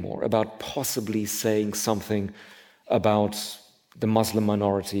think anymore about possibly saying something about the Muslim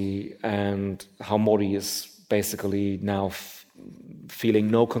minority and how Modi is basically now feeling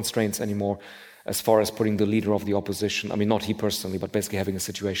no constraints anymore as far as putting the leader of the opposition, I mean, not he personally, but basically having a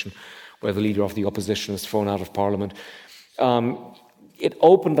situation where the leader of the opposition is thrown out of parliament. It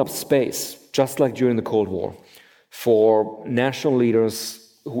opened up space, just like during the Cold War, for national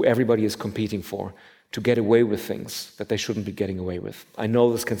leaders who everybody is competing for to get away with things that they shouldn't be getting away with. I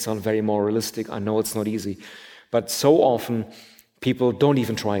know this can sound very moralistic, I know it's not easy, but so often people don't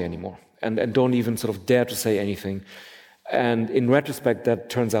even try anymore and don't even sort of dare to say anything. And in retrospect, that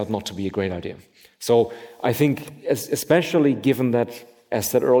turns out not to be a great idea. So I think, especially given that, as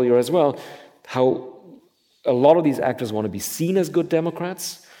said earlier as well, how a lot of these actors want to be seen as good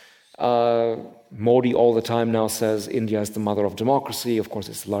Democrats. Modi all the time now says India is the mother of democracy. Of course,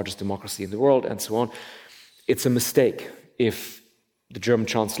 it's the largest democracy in the world, and so on. It's a mistake if the German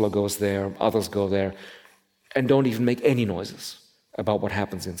Chancellor goes there, others go there, and don't even make any noises about what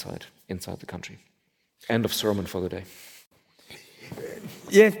happens inside the country. End of sermon for the day.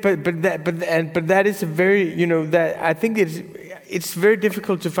 Yes, but that is a very, that I think it's very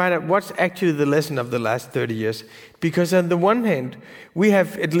difficult to find out what's actually the lesson of the last 30 years. Because on the one hand, we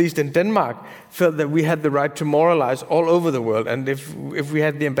have, at least in Denmark, felt that we had the right to moralize all over the world. And if we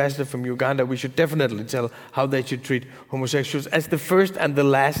had the ambassador from Uganda, we should definitely tell how they should treat homosexuals as the first and the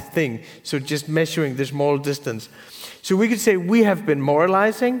last thing. So just measuring this moral distance. So we could say we have been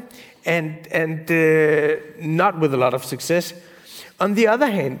moralizing and not with a lot of success. On the other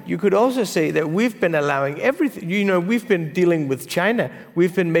hand, you could also say that we've been allowing everything. We've been dealing with China.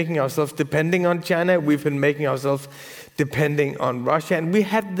 We've been making ourselves depending on China. We've been making ourselves depending on Russia. And we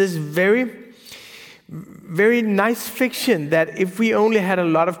had this very, very nice fiction that if we only had a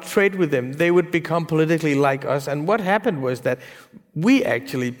lot of trade with them, they would become politically like us. And what happened was that we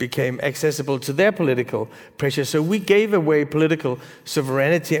actually became accessible to their political pressure. So we gave away political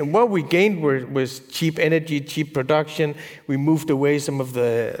sovereignty, and what we gained was cheap energy, cheap production. We moved away some of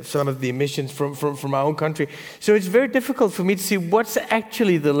the emissions from our own country. So it's very difficult for me to see what's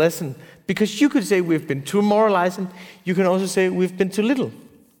actually the lesson, because you could say we've been too moralizing. You can also say we've been too little.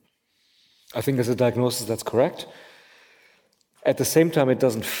 I think as a diagnosis that's correct. At the same time, it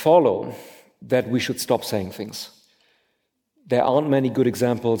doesn't follow that we should stop saying things. There aren't many good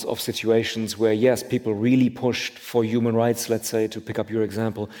examples of situations where, yes, people really pushed for human rights, let's say, to pick up your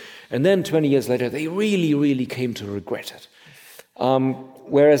example, and then 20 years later, they really, really came to regret it.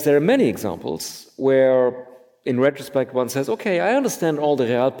 Whereas there are many examples where, in retrospect, one says, okay, I understand all the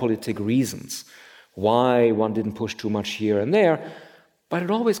realpolitik reasons why one didn't push too much here and there, but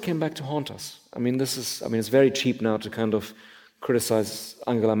it always came back to haunt us. It's very cheap now to kind of criticize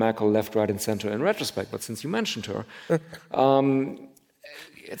Angela Merkel left, right, and center in retrospect, but since you mentioned her,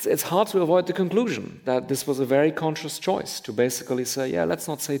 it's hard to avoid the conclusion that this was a very conscious choice to basically say, yeah, let's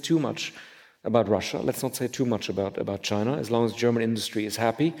not say too much about Russia, let's not say too much about China, as long as German industry is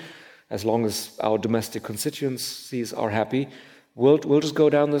happy, as long as our domestic constituencies are happy, we'll just go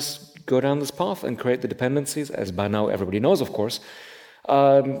down this path and create the dependencies, as by now everybody knows, of course,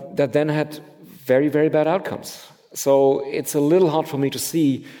 that then had very, very bad outcomes. So it's a little hard for me to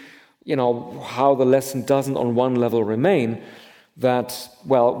see, how the lesson doesn't on one level remain that,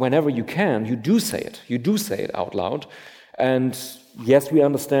 well, whenever you can, you do say it. You do say it out loud. And yes, we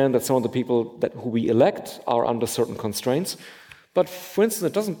understand that some of the people who we elect are under certain constraints. But for instance,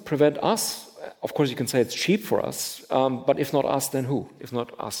 it doesn't prevent us. Of course, you can say it's cheap for us. But if not us, then who? If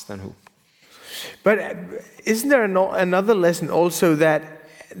not us, then who? But isn't there another lesson also that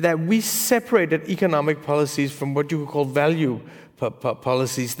we separated economic policies from what you would call value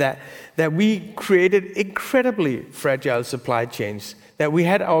policies, that we created incredibly fragile supply chains, that we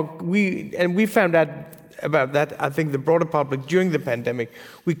found out about that, I think, the broader public during the pandemic.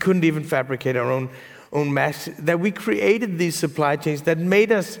 We couldn't even fabricate our own masks, that we created these supply chains that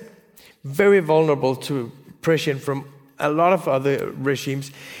made us very vulnerable to pressure from a lot of other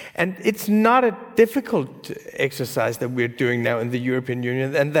regimes. And it's not a difficult exercise that we're doing now in the European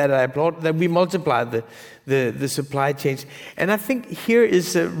Union, and that I applaud, that we multiply the supply chains. And I think here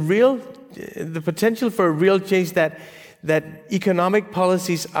is the potential for a real change, that economic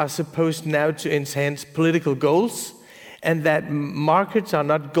policies are supposed now to enhance political goals, and that markets are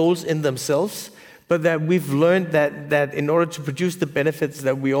not goals in themselves, but that we've learned that in order to produce the benefits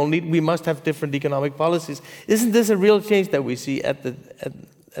that we all need, we must have different economic policies. Isn't this a real change that we see at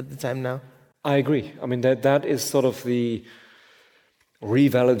the time now? I agree. That is sort of the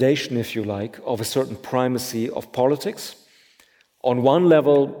revalidation, if you like, of a certain primacy of politics. On one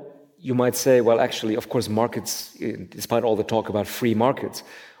level, you might say, well, actually, of course, markets, despite all the talk about free markets,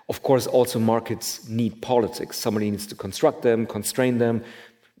 of course, also markets need politics. Somebody needs to construct them, constrain them,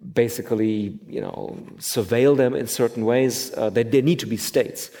 basically, surveil them in certain ways. They need to be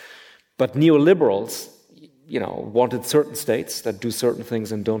states. But neoliberals, wanted certain states that do certain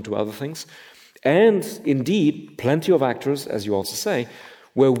things and don't do other things. And indeed, plenty of actors, as you also say,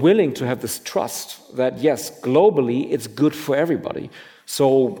 were willing to have this trust that, yes, globally, it's good for everybody.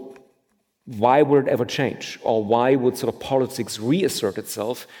 So why would it ever change? Or why would sort of politics reassert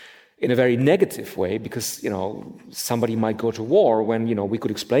itself in a very negative way? Because, somebody might go to war when, we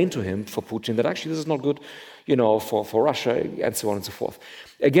could explain to him, for Putin, that actually this is not good, for Russia, and so on and so forth.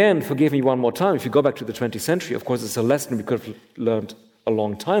 Again, forgive me one more time, if you go back to the 20th century, of course, it's a lesson we could have learned a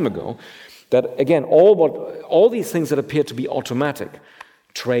long time ago, that, again, all these things that appear to be automatic,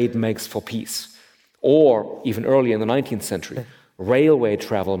 trade makes for peace, or even earlier in the 19th century, railway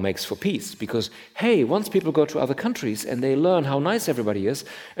travel makes for peace, because, hey, once people go to other countries and they learn how nice everybody is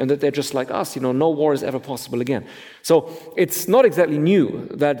and that they're just like us, no war is ever possible again. So it's not exactly new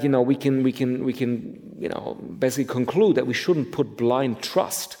that, we can basically conclude that we shouldn't put blind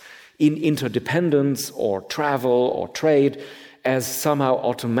trust in interdependence or travel or trade as somehow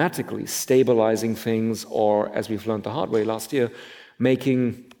automatically stabilizing things, or, as we've learned the hard way last year,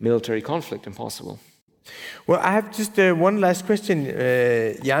 making military conflict impossible. Well, I have just one last question,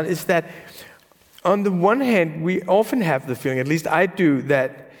 Jan, is that on the one hand, we often have the feeling, at least I do,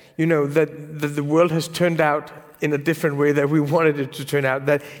 that, that the world has turned out in a different way that we wanted it to turn out.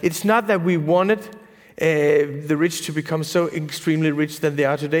 That it's not that we wanted the rich to become so extremely rich than they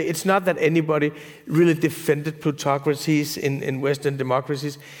are today. It's not that anybody really defended plutocracies in Western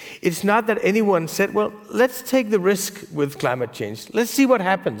democracies. It's not that anyone said, well, let's take the risk with climate change. Let's see what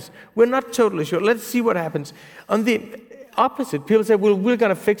happens. We're not totally sure. Let's see what happens. On the opposite, people say, well, we're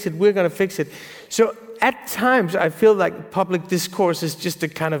going to fix it. We're going to fix it. So at times, I feel like public discourse is just a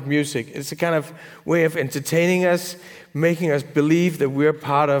kind of music. It's a kind of way of entertaining us, making us believe that we're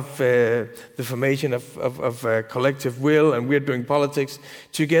part of the formation of collective will, and we're doing politics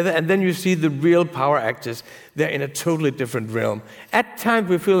together. And then you see the real power actors. They're in a totally different realm. At times,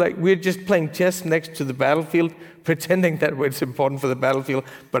 we feel like we're just playing chess next to the battlefield, pretending that it's important for the battlefield,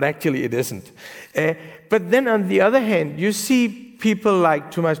 but actually it isn't. But then on the other hand, you see people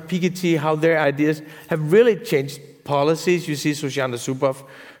like Thomas Piketty, how their ideas have really changed policies. You see Shoshana Zuboff,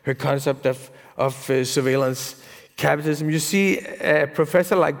 her concept of surveillance capitalism. You see a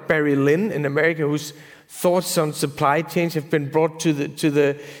professor like Barry Lynn in America, whose thoughts on supply chains have been brought to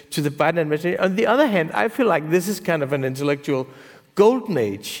the Biden administration. On the other hand, I feel like this is kind of an intellectual golden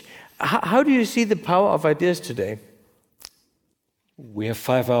age. How do you see the power of ideas today? We have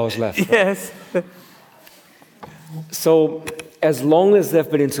 5 hours left. Yes. So, as long as there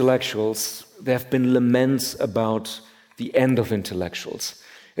have been intellectuals, there have been laments about the end of intellectuals.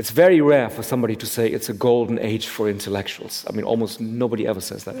 It's very rare for somebody to say it's a golden age for intellectuals. I mean, almost nobody ever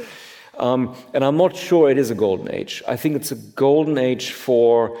says that. And I'm not sure it is a golden age. I think it's a golden age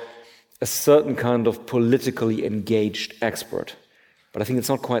for a certain kind of politically engaged expert. But I think it's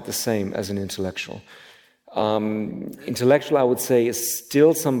not quite the same as an intellectual. Intellectual, I would say, is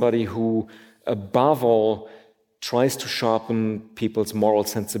still somebody who, above all, tries to sharpen people's moral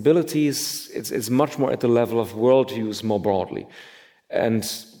sensibilities. It's much more at the level of worldviews more broadly. And,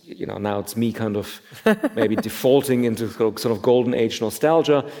 now it's me kind of maybe defaulting into sort of golden age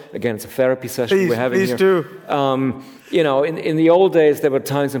nostalgia. Again, it's a therapy session we're having here. Please do. In the old days, there were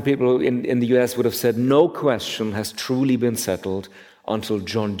times when people in the US would have said, no question has truly been settled until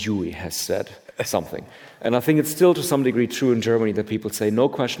John Dewey has said something. And I think it's still to some degree true in Germany that people say no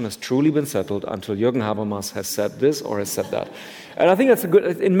question has truly been settled until Jürgen Habermas has said this or has said that. And I think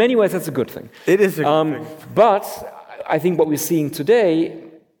in many ways that's a good thing. It is a good thing. But I think what we're seeing today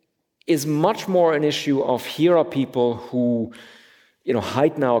is much more an issue of here are people who,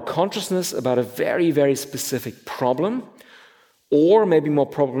 heighten our consciousness about a very, very specific problem, or maybe more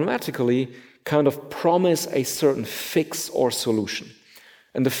problematically, kind of promise a certain fix or solution.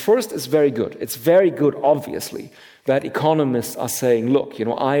 And the first is very good. It's very good, obviously, that economists are saying, look,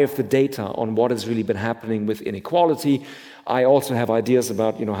 I have the data on what has really been happening with inequality. I also have ideas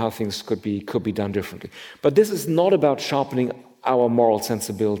about, how things could be done differently. But this is not about sharpening our moral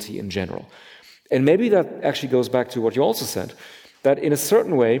sensibility in general. And maybe that actually goes back to what you also said, that in a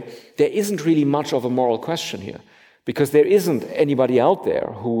certain way, there isn't really much of a moral question here. Because there isn't anybody out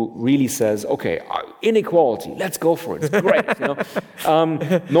there who really says, okay, inequality, let's go for it, it's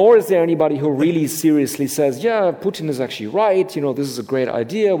great. Nor is there anybody who really seriously says, yeah, Putin is actually right, this is a great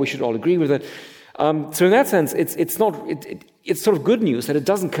idea, we should all agree with it. So in that sense, it's sort of good news that it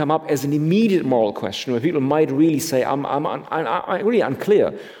doesn't come up as an immediate moral question where people might really say, I'm really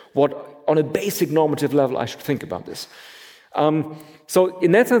unclear what, on a basic normative level, I should think about this. So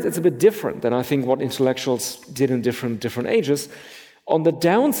in that sense, it's a bit different than I think what intellectuals did in different ages. On the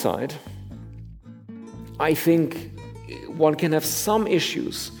downside, I think one can have some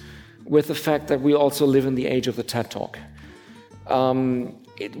issues with the fact that we also live in the age of the TED Talk.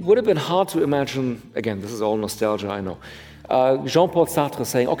 It would have been hard to imagine, again, this is all nostalgia, I know, Jean-Paul Sartre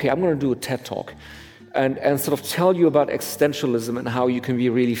saying, okay, I'm going to do a TED Talk and sort of tell you about existentialism and how you can be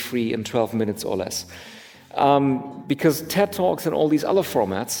really free in 12 minutes or less. Because TED Talks and all these other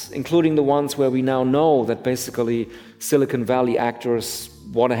formats, including the ones where we now know that basically Silicon Valley actors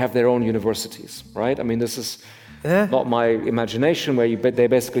want to have their own universities, right? I mean, this is not my imagination, where they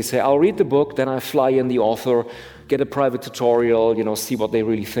basically say, I'll read the book, then I fly in the author, get a private tutorial, see what they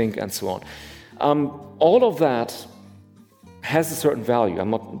really think, and so on. All of that has a certain value.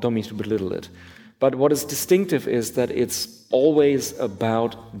 Don't mean to belittle it. But what is distinctive is that it's always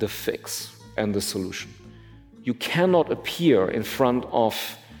about the fix and the solution. You cannot appear in front of,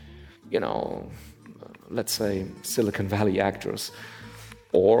 let's say, Silicon Valley actors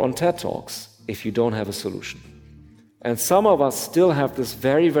or on TED Talks if you don't have a solution. And some of us still have this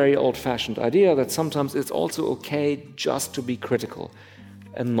very, very old-fashioned idea that sometimes it's also okay just to be critical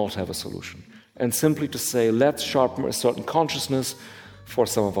and not have a solution. And simply to say, let's sharpen a certain consciousness for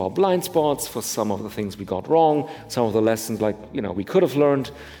some of our blind spots, for some of the things we got wrong, some of the lessons we could have learned,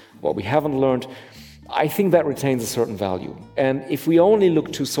 what we haven't learned. I think that retains a certain value. And if we only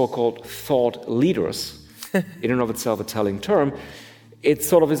look to so-called thought leaders, in and of itself a telling term, it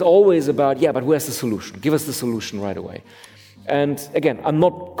sort of is always about, yeah, but where's the solution? Give us the solution right away. And again, I'm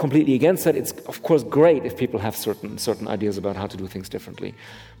not completely against that. It's of course great if people have certain ideas about how to do things differently.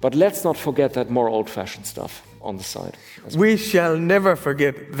 But let's not forget that more old-fashioned stuff on the side. We shall never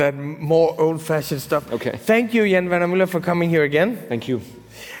forget that more old-fashioned stuff. Okay. Thank you, Jan-Werner Müller, for coming here again. Thank you.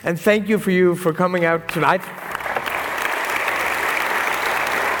 And thank you for coming out tonight.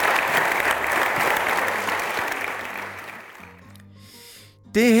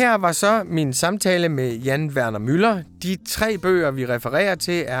 Det her var så min samtale med Jan-Werner Müller. De 3 bøger, vi refererer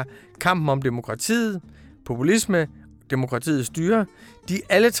til, er Kampen om demokratiet, Populisme, Demokratiets styre. De er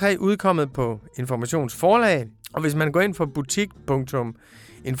alle 3 udkommet på Informationsforlag. Og hvis man går ind på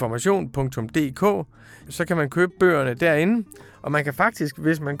butik.information.dk, så kan man købe bøgerne derinde. Og man kan faktisk,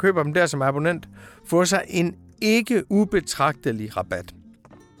 hvis man køber dem der som abonnent, få sig en ikke ubetragtelig rabat.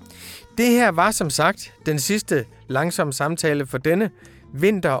 Det her var som sagt den sidste langsomme samtale for denne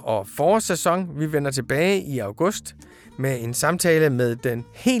vinter- og forårssæson. Vi vender tilbage i august med en samtale med den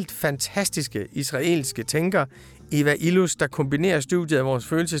helt fantastiske israelske tænker Eva Illus, der kombinerer studiet af vores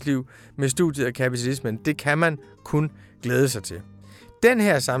følelsesliv med studiet af kapitalismen. Det kan man kun glæde sig til. Den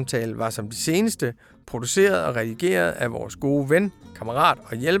her samtale var som de seneste produceret og redigeret af vores gode ven, kammerat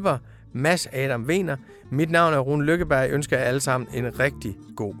og hjælper, Mads Adam Wehner. Mit navn er Rune Lykkeberg. Jeg ønsker jer alle sammen en rigtig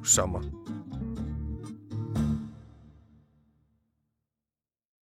god sommer.